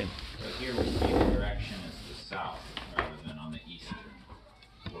Ezekiel's vision. So here we see the direction is the south rather than on the eastern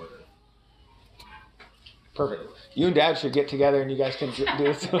border. Perfect. You and Dad should get together and you guys can do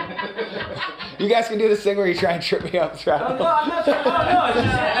this. You guys can do this thing where you try and trip me up. Oh, no, I'm not. Oh,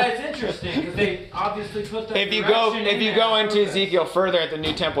 no, it's interesting because they obviously put the. If you go into Ezekiel further at the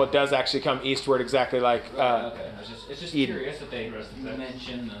new temple, it does actually come eastward, exactly like. Okay, it's just Eden. curious that they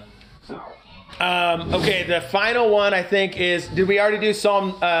mention the south. Okay, the final one I think is. Did we already do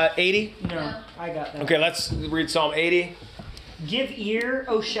Psalm 80? No, I got that. Okay, let's read Psalm 80. Give ear,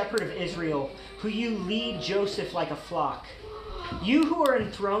 O shepherd of Israel, who you lead Joseph like a flock. You who are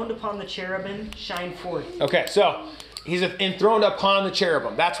enthroned upon the cherubim, shine forth. Okay, so he's enthroned upon the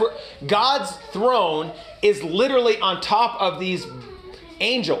cherubim. That's where God's throne is literally on top of these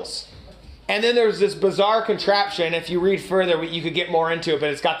angels. And then there's this bizarre contraption. If you read further, you could get more into it, but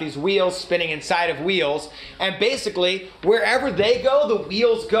it's got these wheels spinning inside of wheels. And basically, wherever they go, the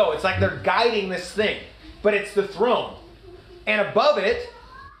wheels go. It's like they're guiding this thing. But it's the throne. And above it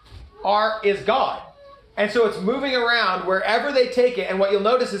is God. And so it's moving around wherever they take it. And what you'll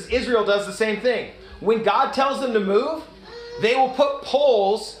notice is Israel does the same thing. When God tells them to move, they will put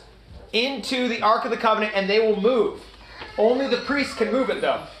poles into the Ark of the Covenant and they will move. Only the priests can move it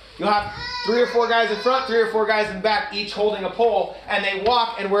though. You'll have 3 or 4 guys in front, 3 or 4 guys in back, each holding a pole. And they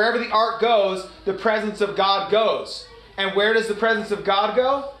walk, and wherever the Ark goes, the presence of God goes. And where does the presence of God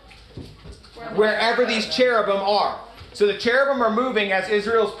go? Wherever these cherubim are. So the cherubim are moving as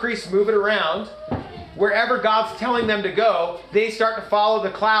Israel's priests move it around. Wherever God's telling them to go, they start to follow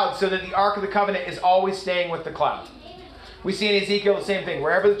the cloud so that the Ark of the Covenant is always staying with the cloud. We see in Ezekiel the same thing.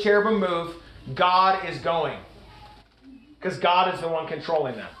 Wherever the cherubim move, God is going. Because God is the one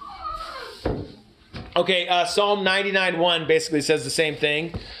controlling them. Okay, Psalm 99:1 basically says the same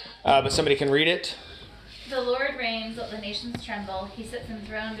thing, but somebody can read it. The Lord reigns, let the nations tremble. He sits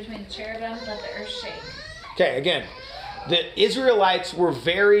enthroned between the cherubim, let the earth shake. Okay, again, the Israelites were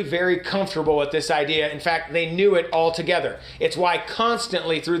very, very comfortable with this idea. In fact, they knew it altogether. It's why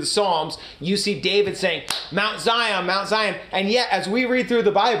constantly through the Psalms, you see David saying, Mount Zion, Mount Zion. And yet, as we read through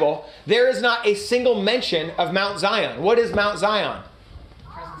the Bible, there is not a single mention of Mount Zion. What is Mount Zion?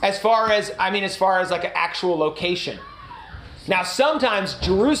 As far as like an actual location. Now, sometimes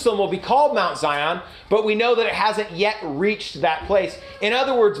Jerusalem will be called Mount Zion, but we know that it hasn't yet reached that place. In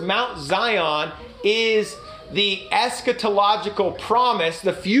other words, Mount Zion is the eschatological promise,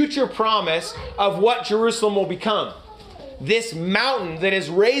 the future promise of what Jerusalem will become. This mountain that is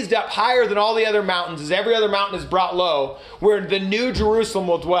raised up higher than all the other mountains, as every other mountain is brought low, where the new Jerusalem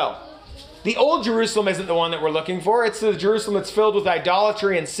will dwell. The old Jerusalem isn't the one that we're looking for. It's the Jerusalem that's filled with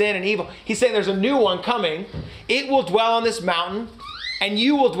idolatry and sin and evil. He's saying there's a new one coming. It will dwell on this mountain, and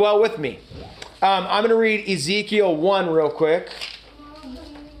you will dwell with me. I'm going to read Ezekiel 1 real quick.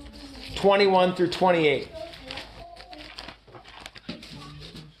 21 through 28.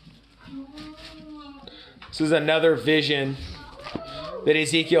 This is another vision that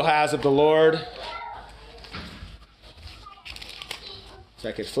Ezekiel has of the Lord. If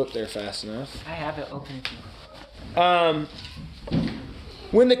I could flip there fast enough. I have it open.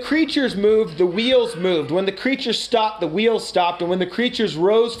 When the creatures moved, the wheels moved. When the creatures stopped, the wheels stopped. And when the creatures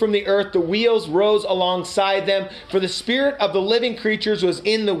rose from the earth, the wheels rose alongside them. For the spirit of the living creatures was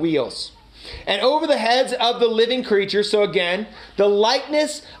in the wheels. And over the heads of the living creatures, so again, the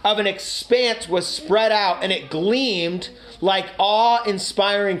likeness of an expanse was spread out, and it gleamed like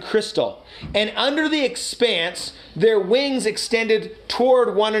awe-inspiring crystal. And under the expanse, their wings extended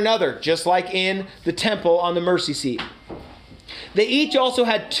toward one another, just like in the temple on the mercy seat. They each also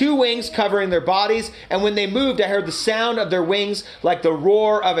had 2 wings covering their bodies, and when they moved, I heard the sound of their wings like the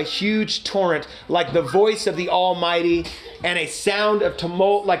roar of a huge torrent, like the voice of the Almighty, and a sound of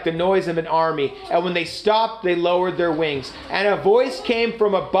tumult like the noise of an army. And when they stopped, they lowered their wings. And a voice came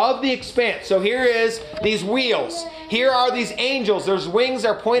from above the expanse. So here is these wheels. Here are these angels. There's wings that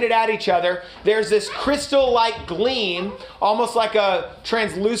are pointed at each other. There's this crystal-like gleam, almost like a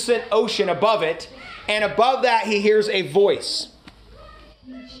translucent ocean above it. And above that, he hears a voice.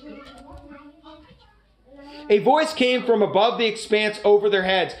 A voice came from above the expanse over their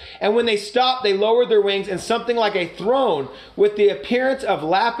heads. And when they stopped, they lowered their wings, and something like a throne with the appearance of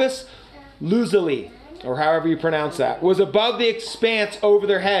lapis lazuli, or however you pronounce that, was above the expanse over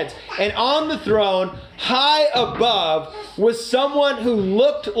their heads. And on the throne, high above, was someone who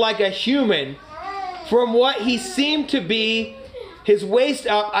looked like a human. From what he seemed to be, his waist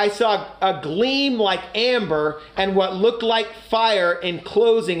up, I saw a gleam like amber and what looked like fire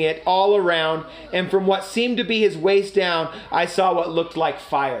enclosing it all around. And from what seemed to be his waist down, I saw what looked like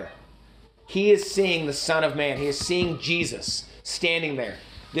fire. He is seeing the Son of Man. He is seeing Jesus standing there.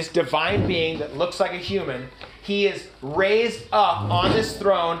 This divine being that looks like a human. He is raised up on this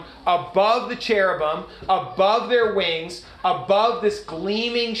throne above the cherubim, above their wings, above this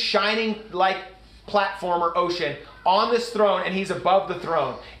gleaming, shining like platform or ocean, on this throne, and he's above the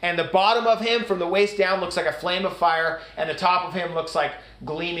throne. And the bottom of him from the waist down looks like a flame of fire, and the top of him looks like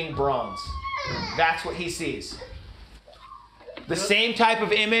gleaming bronze. That's what he sees. The same type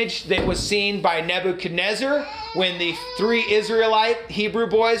of image that was seen by Nebuchadnezzar when the 3 Israelite Hebrew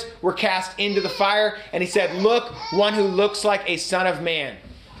boys were cast into the fire, and he said, "Look, one who looks like a son of man."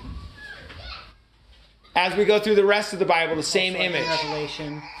 As we go through the rest of the Bible, the same Like in image.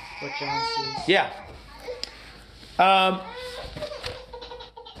 Revelation, what John sees. Yeah.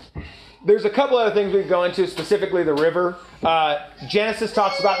 There's a couple other things we could go into, specifically the river. Genesis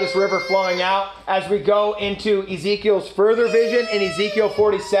talks about this river flowing out. As we go into Ezekiel's further vision in Ezekiel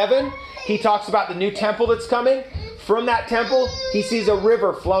 47, he talks about the new temple that's coming. From that temple, he sees a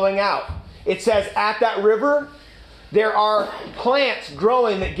river flowing out. It says at that river, there are plants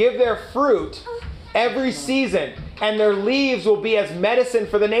growing that give their fruit every season, and their leaves will be as medicine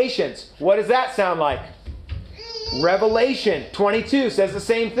for the nations. What does that sound like? Revelation 22 says the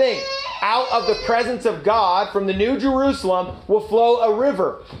same thing. Out of the presence of God from the New Jerusalem will flow a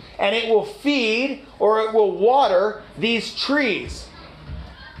river, and it will feed or it will water these trees.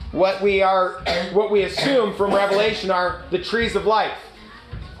 What we assume from Revelation are the trees of life.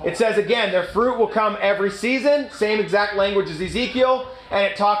 It says again, their fruit will come every season, same exact language as Ezekiel, and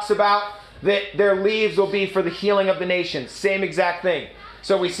it talks about that their leaves will be for the healing of the nations. Same exact thing.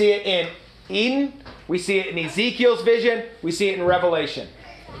 So we see it in Eden, we see it in Ezekiel's vision, we see it in Revelation.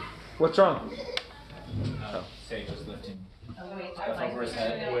 What's wrong? Sage was lifting wait, stuff over his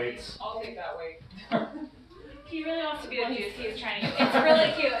head. Weights. I'll take that weight. He really wants to be a juice. He's trying to. It's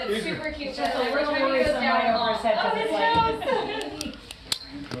really cute. It's super cute. Just a Every little time he goes worrisome down, right over his head oh, because his it's nose.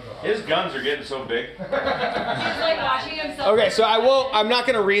 His guns are getting so big. He's like watching himself. Okay, so I'm not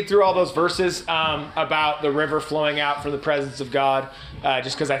going to read through all those verses about the river flowing out from the presence of God,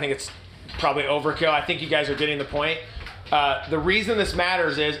 just because I think it's probably overkill. I think you guys are getting the point. The reason this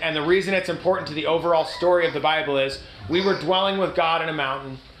matters is, and the reason it's important to the overall story of the Bible is, we were dwelling with God in a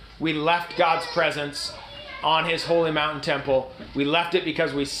mountain. We left God's presence on his holy mountain temple. We left it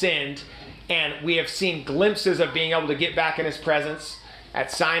because we sinned, and we have seen glimpses of being able to get back in his presence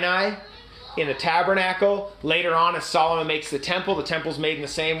at Sinai, in the tabernacle. Later on, as Solomon makes the temple's made in the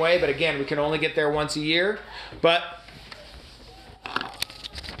same way, but again, we can only get there once a year. But it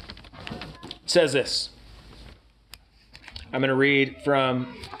says this. I'm going to read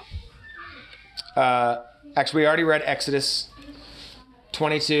from, actually we already read Exodus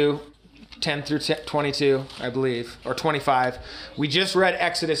 22, 10 through 22, I believe, or 25. We just read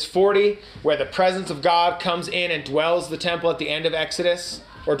Exodus 40, where the presence of God comes in and dwells the temple at the end of Exodus,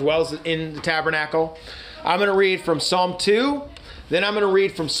 or dwells in the tabernacle. I'm going to read from Psalm 2, then I'm going to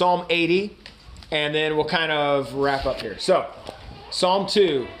read from Psalm 80, and then we'll kind of wrap up here. So, Psalm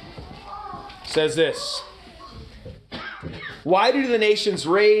 2 says this. Why do the nations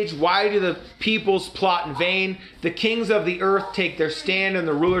rage? Why do the peoples plot in vain? The kings of the earth take their stand, and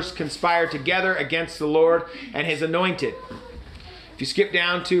the rulers conspire together against the Lord and his anointed. If you skip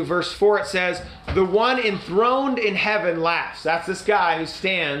down to verse 4, it says, the one enthroned in heaven laughs. That's this guy who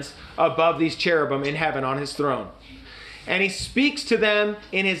stands above these cherubim in heaven on his throne. And he speaks to them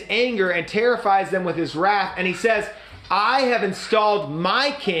in his anger and terrifies them with his wrath. And he says, I have installed my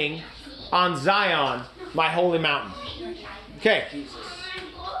king on Zion, my holy mountain. Okay,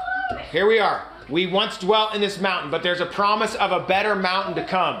 here we are. We once dwelt in this mountain, but there's a promise of a better mountain to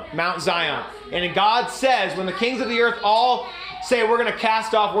come, Mount Zion. And God says, when the kings of the earth all say, we're going to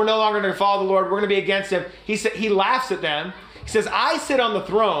cast off, we're no longer going to follow the Lord, we're going to be against him, he laughs at them. He says, I sit on the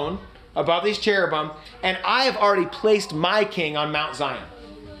throne above these cherubim, and I have already placed my king on Mount Zion,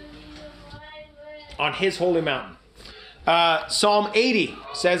 on his holy mountain. Psalm 80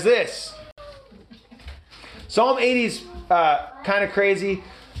 says this. Psalm 80 is kind of crazy.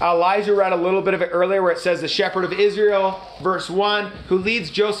 Elijah read a little bit of it earlier where it says, the shepherd of Israel, verse 1, who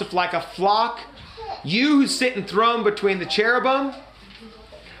leads Joseph like a flock. You who sit enthroned between the cherubim.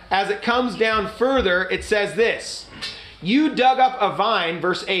 As it comes down further, it says this. You dug up a vine,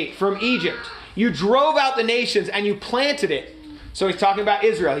 verse 8, from Egypt. You drove out the nations and you planted it. So he's talking about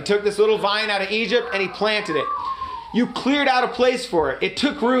Israel. He took this little vine out of Egypt and he planted it. You cleared out a place for it. It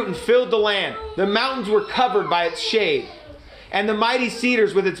took root and filled the land. The mountains were covered by its shade, and the mighty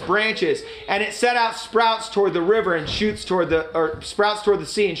cedars with its branches. And it set out sprouts toward the river and shoots toward sprouts toward the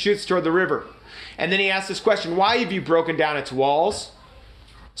sea and shoots toward the river. And then he asks this question, why have you broken down its walls,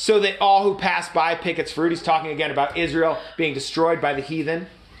 so that all who pass by pick its fruit? He's talking again about Israel being destroyed by the heathen.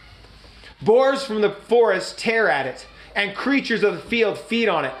 Boars from the forest tear at it, and creatures of the field feed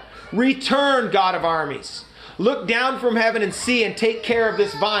on it. Return, God of armies. Look down from heaven and see and take care of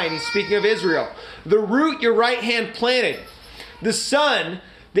this vine. He's speaking of Israel. The root your right hand planted. The son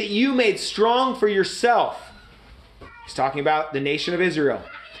that you made strong for yourself. He's talking about the nation of Israel.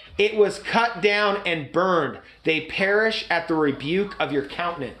 It was cut down and burned. They perish at the rebuke of your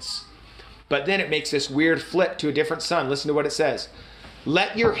countenance. But then it makes this weird flip to a different son. Listen to what it says.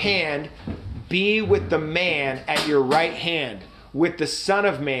 Let your hand be with the man at your right hand, with the Son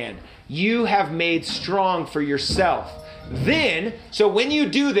of Man. You have made strong for yourself. Then, so when you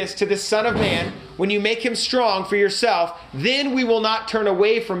do this to the Son of Man, when you make him strong for yourself, then we will not turn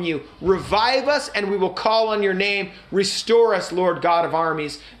away from you. Revive us and we will call on your name. Restore us, Lord God of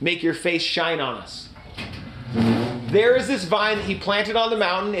armies. Make your face shine on us. There is this vine that he planted on the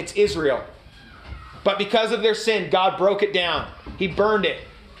mountain. It's Israel. But because of their sin, God broke it down. He burned it.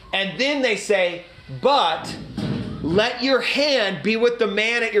 And then they say, but let your hand be with the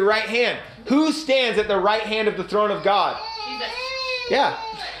man at your right hand. Who stands at the right hand of the throne of God? Jesus. Yeah.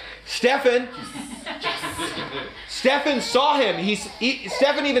 Stephen saw him.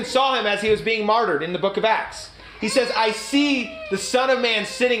 Stephen even saw him as he was being martyred in the book of Acts. He says, I see the Son of Man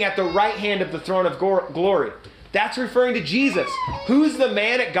sitting at the right hand of the throne of glory. That's referring to Jesus. Who's the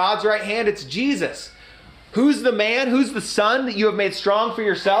man at God's right hand? It's Jesus. Who's the man? Who's the son that you have made strong for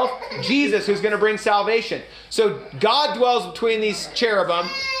yourself? Jesus, who's going to bring salvation. So God dwells between these cherubim.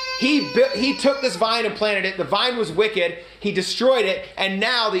 He took this vine and planted it. The vine was wicked. He destroyed it. And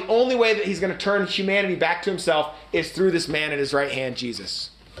now the only way that he's going to turn humanity back to himself is through this man at his right hand,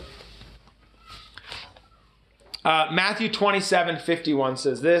 Jesus. Matthew 27:51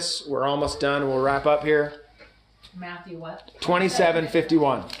 says this. We're almost done. We'll wrap up here. Matthew what?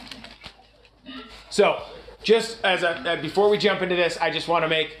 27:51. So, just as before we jump into this, I just want to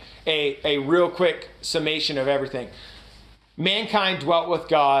make a real quick summation of everything. Mankind dwelt with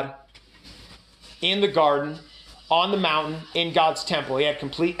God in the garden, on the mountain, in God's temple. He had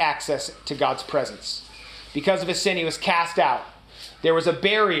complete access to God's presence. Because of his sin, he was cast out. There was a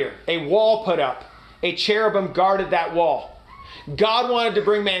barrier, a wall put up. A cherubim guarded that wall. God wanted to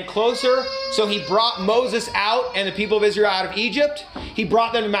bring man closer, so he brought Moses out and the people of Israel out of Egypt. He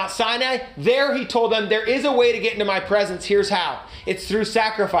brought them to Mount Sinai. There he told them, there is a way to get into my presence. Here's how. It's through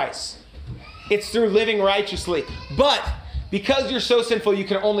sacrifice. It's through living righteously. But because you're so sinful, you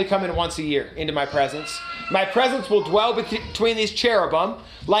can only come in once a year into my presence. My presence will dwell between these cherubim,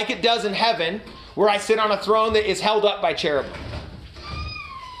 like it does in heaven, where I sit on a throne that is held up by cherubim.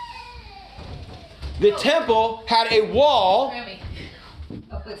 The temple had a wall.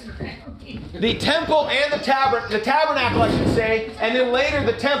 The temple and the tabernacle, I should say, and then later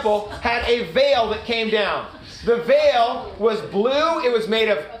the temple had a veil that came down. The veil was blue. It was made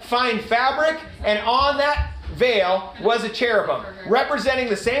of fine fabric, and on that veil was a cherubim, representing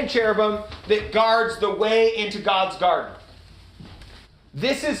the same cherubim that guards the way into God's garden.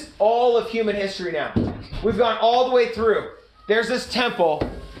 This is all of human history now. We've gone all the way through. There's this temple.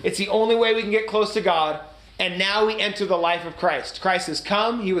 It's the only way we can get close to God. And now we enter the life of Christ. Christ has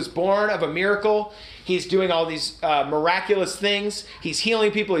come. He was born of a miracle. He's doing all these miraculous things. He's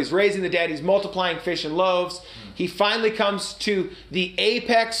healing people. He's raising the dead. He's multiplying fish and loaves. He finally comes to the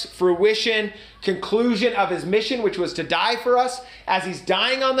apex, fruition, conclusion of his mission, which was to die for us. As he's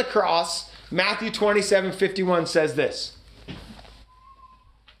dying on the cross, Matthew 27:51 says this.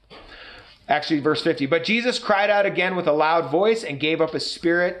 Actually, verse 50. But Jesus cried out again with a loud voice and gave up his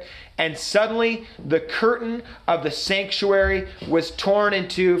spirit. And suddenly the curtain of the sanctuary was torn in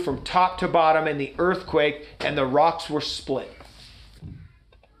two from top to bottom in the earthquake, and the rocks were split.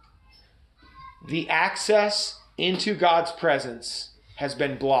 The access into God's presence has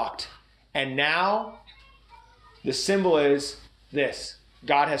been blocked. And now the symbol is this.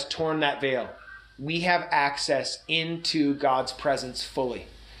 God has torn that veil. We have access into God's presence fully.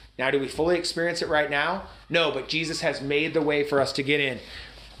 Now, do we fully experience it right now? No, but Jesus has made the way for us to get in.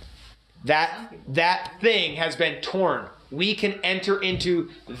 That thing has been torn. We can enter into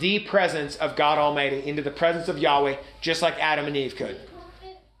the presence of God Almighty, into the presence of Yahweh, just like Adam and Eve could.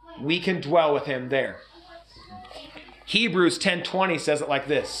 We can dwell with him there. Hebrews 10:20 says it like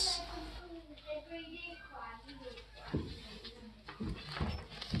this.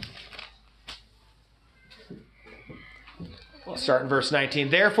 I'll start in verse 19.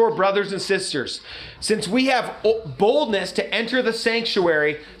 Therefore, brothers and sisters, since we have boldness to enter the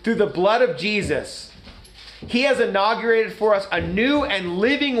sanctuary through the blood of Jesus, he has inaugurated for us a new and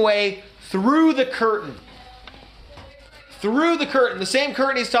living way through the curtain. Through the curtain, the same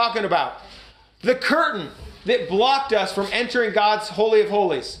curtain he's talking about. The curtain that blocked us from entering God's Holy of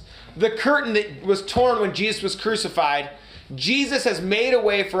Holies. The curtain that was torn when Jesus was crucified. Jesus has made a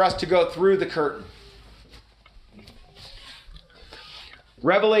way for us to go through the curtain.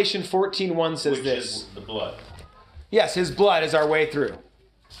 Revelation 14:1 says Which this. is the blood. Yes, his blood is our way through.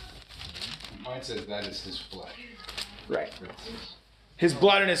 Mine says that is his flesh. Right. His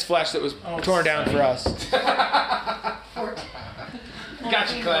blood and his flesh that was torn down for us.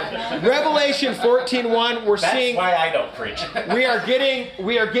 Gotcha, Clint. Revelation 14:1, we're That's seeing why I don't preach. we are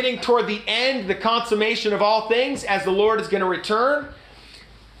getting toward the end, the consummation of all things, as the Lord is going to return.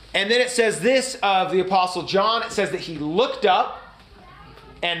 And then it says this of the Apostle John. It says that he looked up,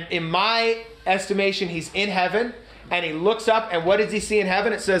 and in my estimation, he's in heaven, and he looks up, and what does he see in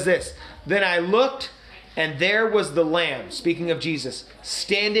heaven? It says this, then I looked, and there was the Lamb, speaking of Jesus,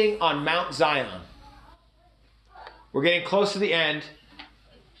 standing on Mount Zion. We're getting close to the end.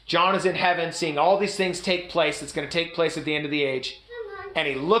 John is in heaven, seeing all these things take place that's going to take place at the end of the age. And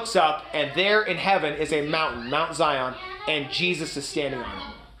he looks up, and there in heaven is a mountain, Mount Zion, and Jesus is standing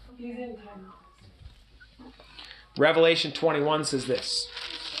on it. Revelation 21 says this.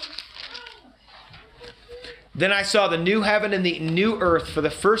 Then I saw the new heaven and the new earth, for the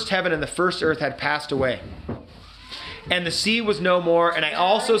first heaven and the first earth had passed away. And the sea was no more. And I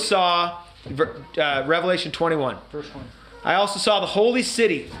also saw, Revelation 21. Verse 1. I also saw the holy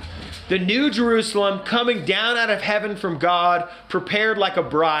city, the new Jerusalem, coming down out of heaven from God, prepared like a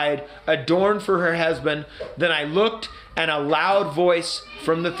bride, adorned for her husband. Then I looked, and a loud voice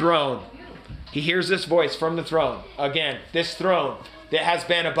from the throne. He hears this voice from the throne. Again, this throne that has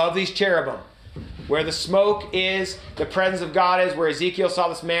been above these cherubim. Where the smoke is, the presence of God is, where Ezekiel saw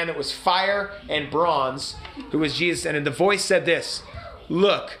this man that was fire and bronze, who was Jesus. And the voice said this,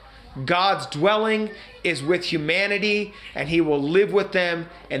 look, God's dwelling is with humanity, and he will live with them,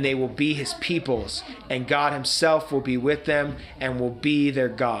 and they will be his peoples. And God himself will be with them and will be their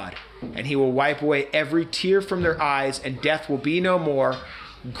God. And he will wipe away every tear from their eyes, and death will be no more.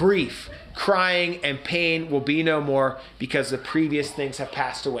 Grief, crying, and pain will be no more, because the previous things have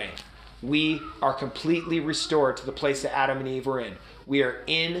passed away. We are completely restored to the place that Adam and Eve were in. We are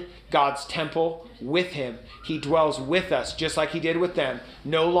in God's temple with him. He dwells with us just like he did with them.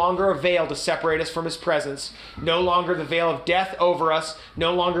 No longer a veil to separate us from his presence. No longer the veil of death over us.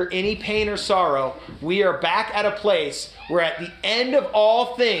 No longer any pain or sorrow. We are back at a place where at the end of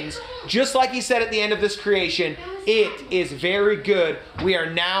all things, just like he said at the end of this creation, it is very good. We are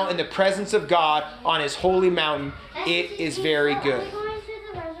now in the presence of God on his holy mountain. It is very good.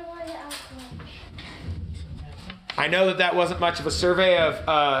 I know that wasn't much of a survey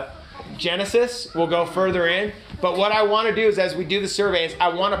of Genesis. We'll go further in. But what I want to do is, as we do the survey, is I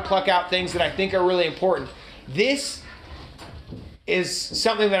want to pluck out things that I think are really important. This is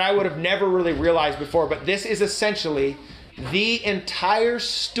something that I would have never really realized before, but this is essentially the entire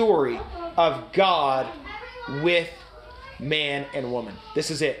story of God with man and woman.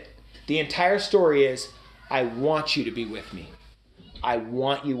 This is it. The entire story is, I want you to be with me. I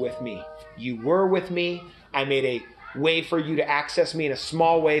want you with me. You were with me. I made a way for you to access me in a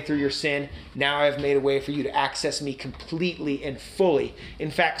small way through your sin. Now I've made a way for you to access me completely and fully.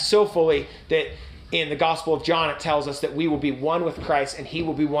 In fact, so fully that in the Gospel of John, it tells us that we will be one with Christ and he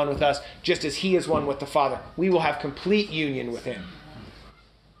will be one with us, just as he is one with the Father. We will have complete union with him.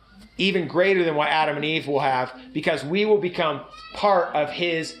 Even greater than what Adam and Eve will have, because we will become part of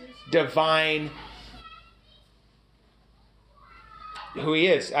his divine who he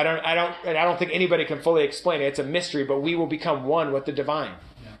is. I don't think anybody can fully explain it. It's a mystery, but we will become one with the divine.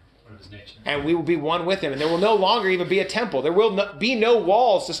 And we will be one with him. And there will no longer even be a temple. There will be no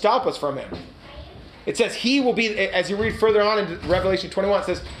walls to stop us from him. It says he will be, as you read further on in Revelation 21, it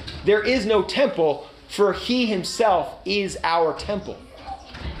says, there is no temple, for he himself is our temple.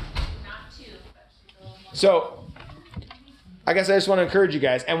 So, I guess I just want to encourage you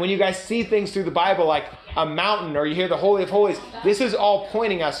guys. And when you guys see things through the Bible like a mountain or you hear the Holy of Holies, this is all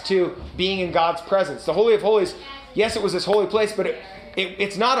pointing us to being in God's presence. The Holy of Holies, yes, it was this holy place, but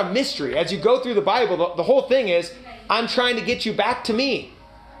it's not a mystery. As you go through the Bible, the whole thing is, I'm trying to get you back to me.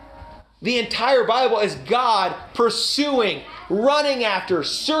 The entire Bible is God pursuing, running after,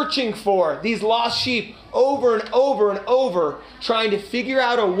 searching for these lost sheep over and over and over, trying to figure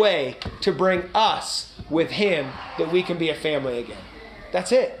out a way to bring us with him that we can be a family again.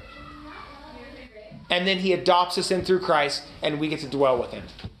 That's it. And then he adopts us in through Christ and we get to dwell with him.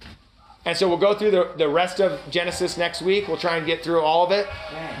 And so we'll go through the rest of Genesis next week. We'll try and get through all of it.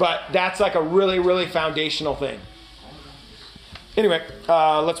 But that's like a really, really foundational thing. Anyway,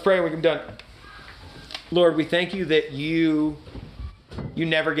 let's pray and we can be done. Lord, we thank you that you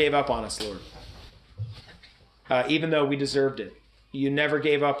never gave up on us, Lord. Even though we deserved it. You never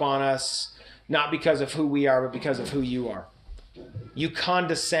gave up on us, not because of who we are, but because of who you are. You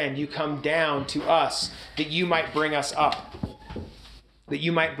condescend, you come down to us that you might bring us up. That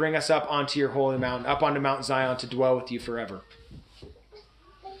you might bring us up onto your holy mountain, up onto Mount Zion to dwell with you forever.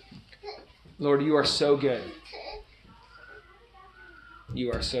 Lord, you are so good.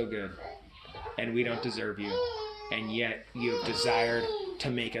 You are so good. And we don't deserve you. And yet you have desired to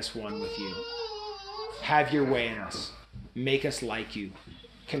make us one with you. Have your way in us. Make us like you.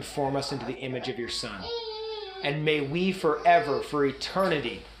 Conform us into the image of your Son. And may we forever, for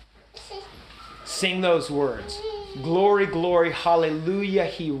eternity, sing those words. Glory, glory, hallelujah,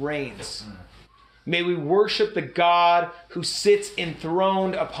 he reigns. May we worship the God who sits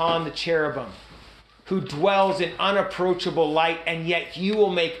enthroned upon the cherubim, who dwells in unapproachable light, and yet you will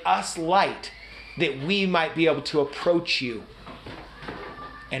make us light that we might be able to approach you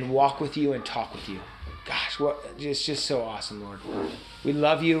and walk with you and talk with you. Gosh, it's just so awesome, Lord. We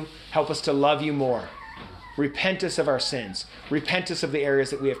love you. Help us to love you more. Repent us of our sins. Repent us of the areas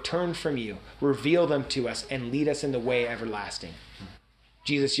that we have turned from you. Reveal them to us and lead us in the way everlasting.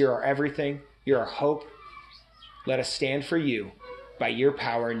 Jesus, you're our everything. You're our hope. Let us stand for you by your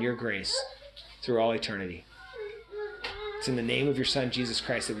power and your grace through all eternity. It's in the name of your Son, Jesus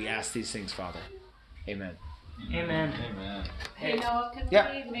Christ, that we ask these things, Father. Amen. Amen. Amen. Hey, Noah, can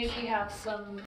we maybe have some